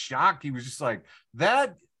see the shock. He was just like,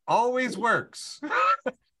 that always works.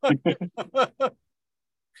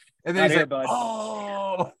 And then he's like,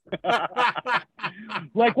 oh.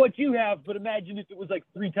 Like what you have, but imagine if it was like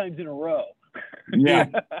 3 times in a row. Yeah.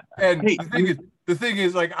 And the thing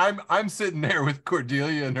is, like, I'm sitting there with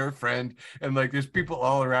Cordelia and her friend, and like there's people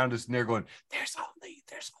all around us, and they're going, there's only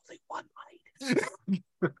one light.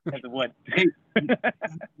 That's one. Hey,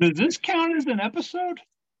 does this count as an episode?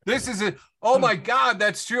 This is it. Oh my God,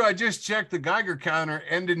 that's true. I just checked the Geiger counter,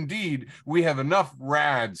 and indeed, we have enough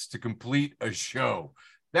rads to complete a show.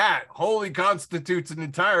 That wholly constitutes an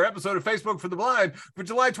entire episode of Facebook for the Blind for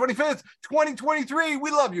July 25th, 2023.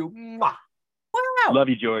 We love you. Mwah. Wow. Love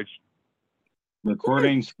you, George.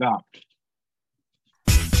 Recording stopped.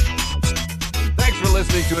 Thanks for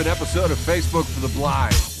listening to an episode of Facebook for the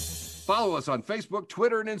Blind. Follow us on Facebook,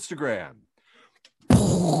 Twitter, and Instagram.